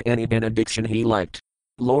to take any benediction he liked.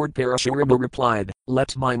 Lord Parashurama replied,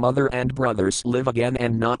 Let my mother and brothers live again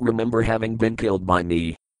and not remember having been killed by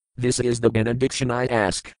me. This is the benediction I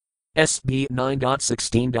ask. SB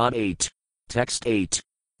 9.16.8. Text 8.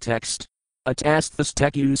 Text. Atasthas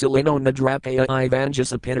tecusilino nadrapaya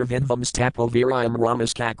ivanjasapinarvidvams tapoviriam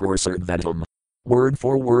ramas kakursardvetum. Word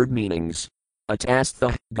for word meanings.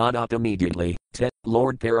 Atastha, got up immediately,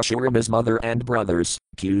 Lord Parashurama's mother and brothers,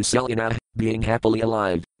 Kusalina, being happily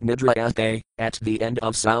alive, Nidrayate, at the end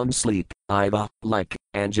of sound sleep, Iva, like,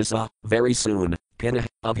 Anjasa, very soon, Pina,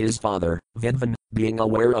 of his father, Vidvan, being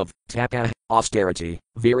aware of, Tapa, austerity,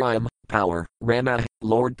 Virayam, power, Rama,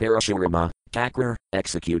 Lord Parashurama, Kakra,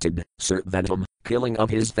 executed, Sartvedam, killing of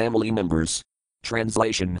his family members.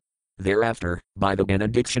 Translation. Thereafter, by the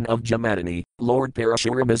benediction of Jamadani, Lord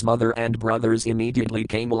Parashurama's mother and brothers immediately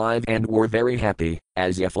came alive and were very happy,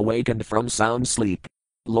 as if awakened from sound sleep.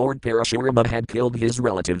 Lord Parashurama had killed his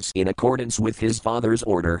relatives in accordance with his father's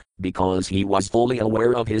order, because he was fully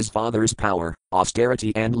aware of his father's power,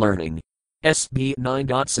 austerity and learning. SB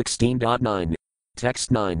 9.16.9. Text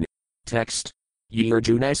 9. Text. Ye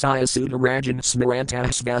Arjunasaya Sudarajan Smarantah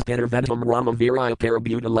Svathpinarvedam Ramaviraya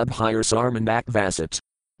Parabuta Lebhire Sarmandak Vasat.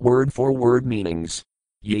 Word for word meanings.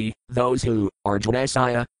 Ye, those who,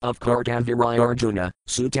 Arjunasaya, of Kartaviraya Arjuna,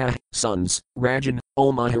 Sutta, sons, Rajan,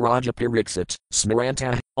 O Maharaja Pariksit,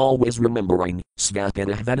 Smaranta, always remembering,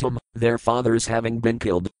 Svathpinarvedam, their fathers having been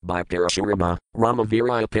killed, by Parashurama,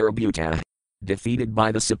 Ramaviraya Parabuta. Defeated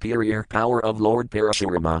by the superior power of Lord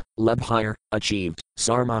Parashurama, Lebhire, achieved,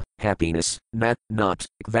 Sarma, happiness, not,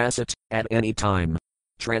 Kvasat, at any time.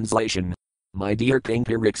 Translation. My dear King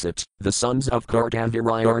Pariksit, the sons of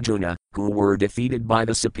Kartaviraya Arjuna, who were defeated by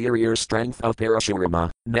the superior strength of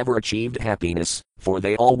Parashurama, never achieved happiness, for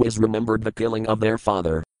they always remembered the killing of their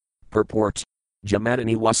father. Purport.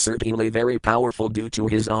 Jamadani was certainly very powerful due to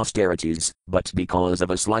his austerities, but because of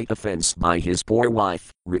a slight offense by his poor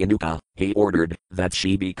wife, Renuka, he ordered that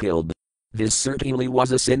she be killed. This certainly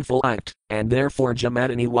was a sinful act, and therefore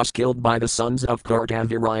Jamadani was killed by the sons of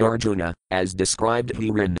Kartaviraya Arjuna, as described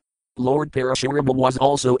herein. Lord Parashurama was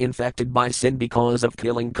also infected by sin because of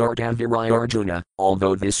killing Kartaviraya Arjuna,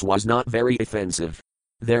 although this was not very offensive.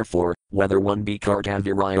 Therefore, whether one be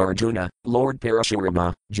Kartaviraya Arjuna, Lord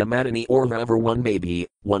Parashurama, Jamadani or whoever one may be,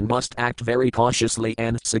 one must act very cautiously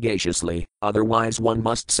and sagaciously, otherwise one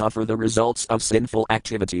must suffer the results of sinful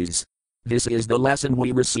activities. This is the lesson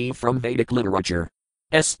we receive from Vedic literature.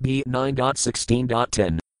 SB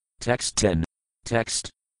 9.16.10. Text 10. Text.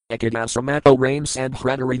 Ekadasramato Rames and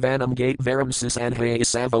Hradarivanam Gate Varamsis and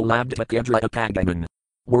Hayasavo Labdha Kedra Apagaman.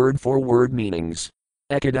 Word for word meanings.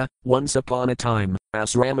 Ekada, once upon a time,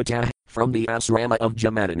 Asramata, from the asrama of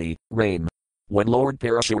Jamadani, Rame. When Lord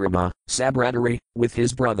Parashurama, Sabradari, with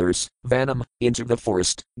his brothers, Vanam, into the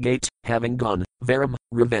forest, gate, having gone, Varam,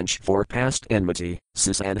 revenge for past enmity,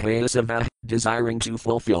 Sisanhayasava, desiring to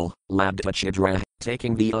fulfill, Labdha Chidra,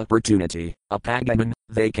 taking the opportunity, Apagaman,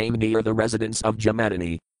 they came near the residence of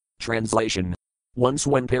Jamadani. Translation. Once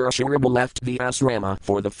when Parashurama left the asrama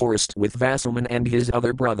for the forest with Vasuman and his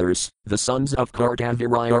other brothers, the sons of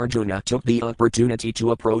Kartaviraya Arjuna took the opportunity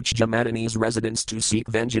to approach Jamadani's residence to seek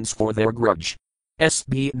vengeance for their grudge.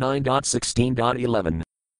 SB 9.16.11.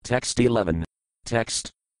 Text 11.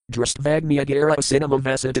 Text. Dristvagnyagara cinema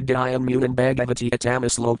vesitadayam munim bhagavati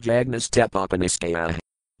atamaslok jagnas tepopaniskaya.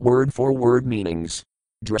 Word for word meanings.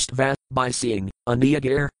 Dristva, by seeing,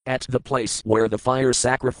 Aniyagar, at the place where the fire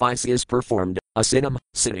sacrifice is performed, Asinam,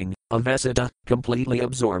 sitting, Avesita, completely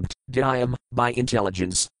absorbed, Dhyam, by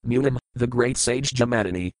intelligence, Munam, the great sage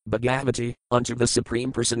Jamadani, Bhagavati, unto the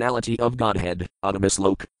Supreme Personality of Godhead,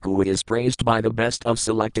 Adamaslok, who is praised by the best of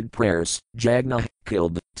selected prayers, Jagna,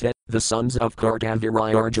 killed, the sons of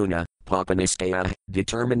Kartaviraya Arjuna, Papaniskaya,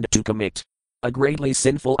 determined to commit a greatly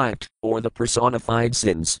sinful act, or the personified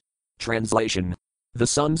sins. Translation. The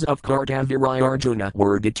sons of Kartaviraya Arjuna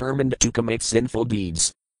were determined to commit sinful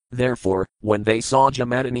deeds. Therefore, when they saw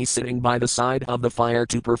Jamadani sitting by the side of the fire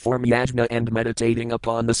to perform yajna and meditating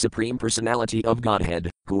upon the Supreme Personality of Godhead,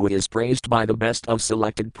 who is praised by the best of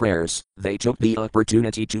selected prayers, they took the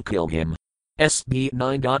opportunity to kill him. SB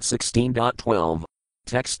 9.16.12.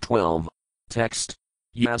 Text 12. Text.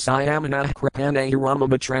 Yasayamana Kripane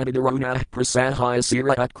Ramamatrabidarona Prasahaya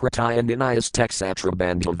Sira at Krataya Ninayas Texatra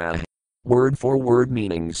Bandhava. Word for word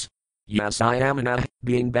meanings. Yasayamana,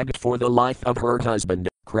 being begged for the life of her husband,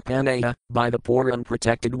 Kripanaya, by the poor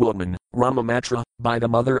unprotected woman, Ramamatra, by the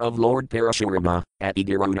mother of Lord Parashurama,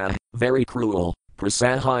 Atidirona, very cruel,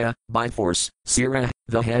 Prasahaya, by force, Sira,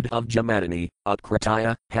 the head of Jamadani,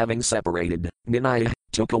 Utkrataya, having separated, Ninaya,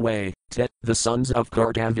 took away, the sons of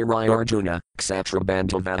Kartaviraya Arjuna,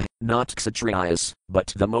 Kshatrabandhava, not Kshatriyas,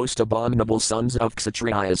 but the most abominable sons of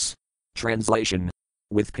Kshatriyas. Translation.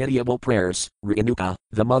 With pitiable prayers, Renuka,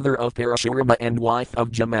 the mother of Parashurama and wife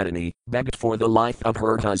of Jamadani, begged for the life of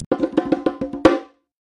her husband.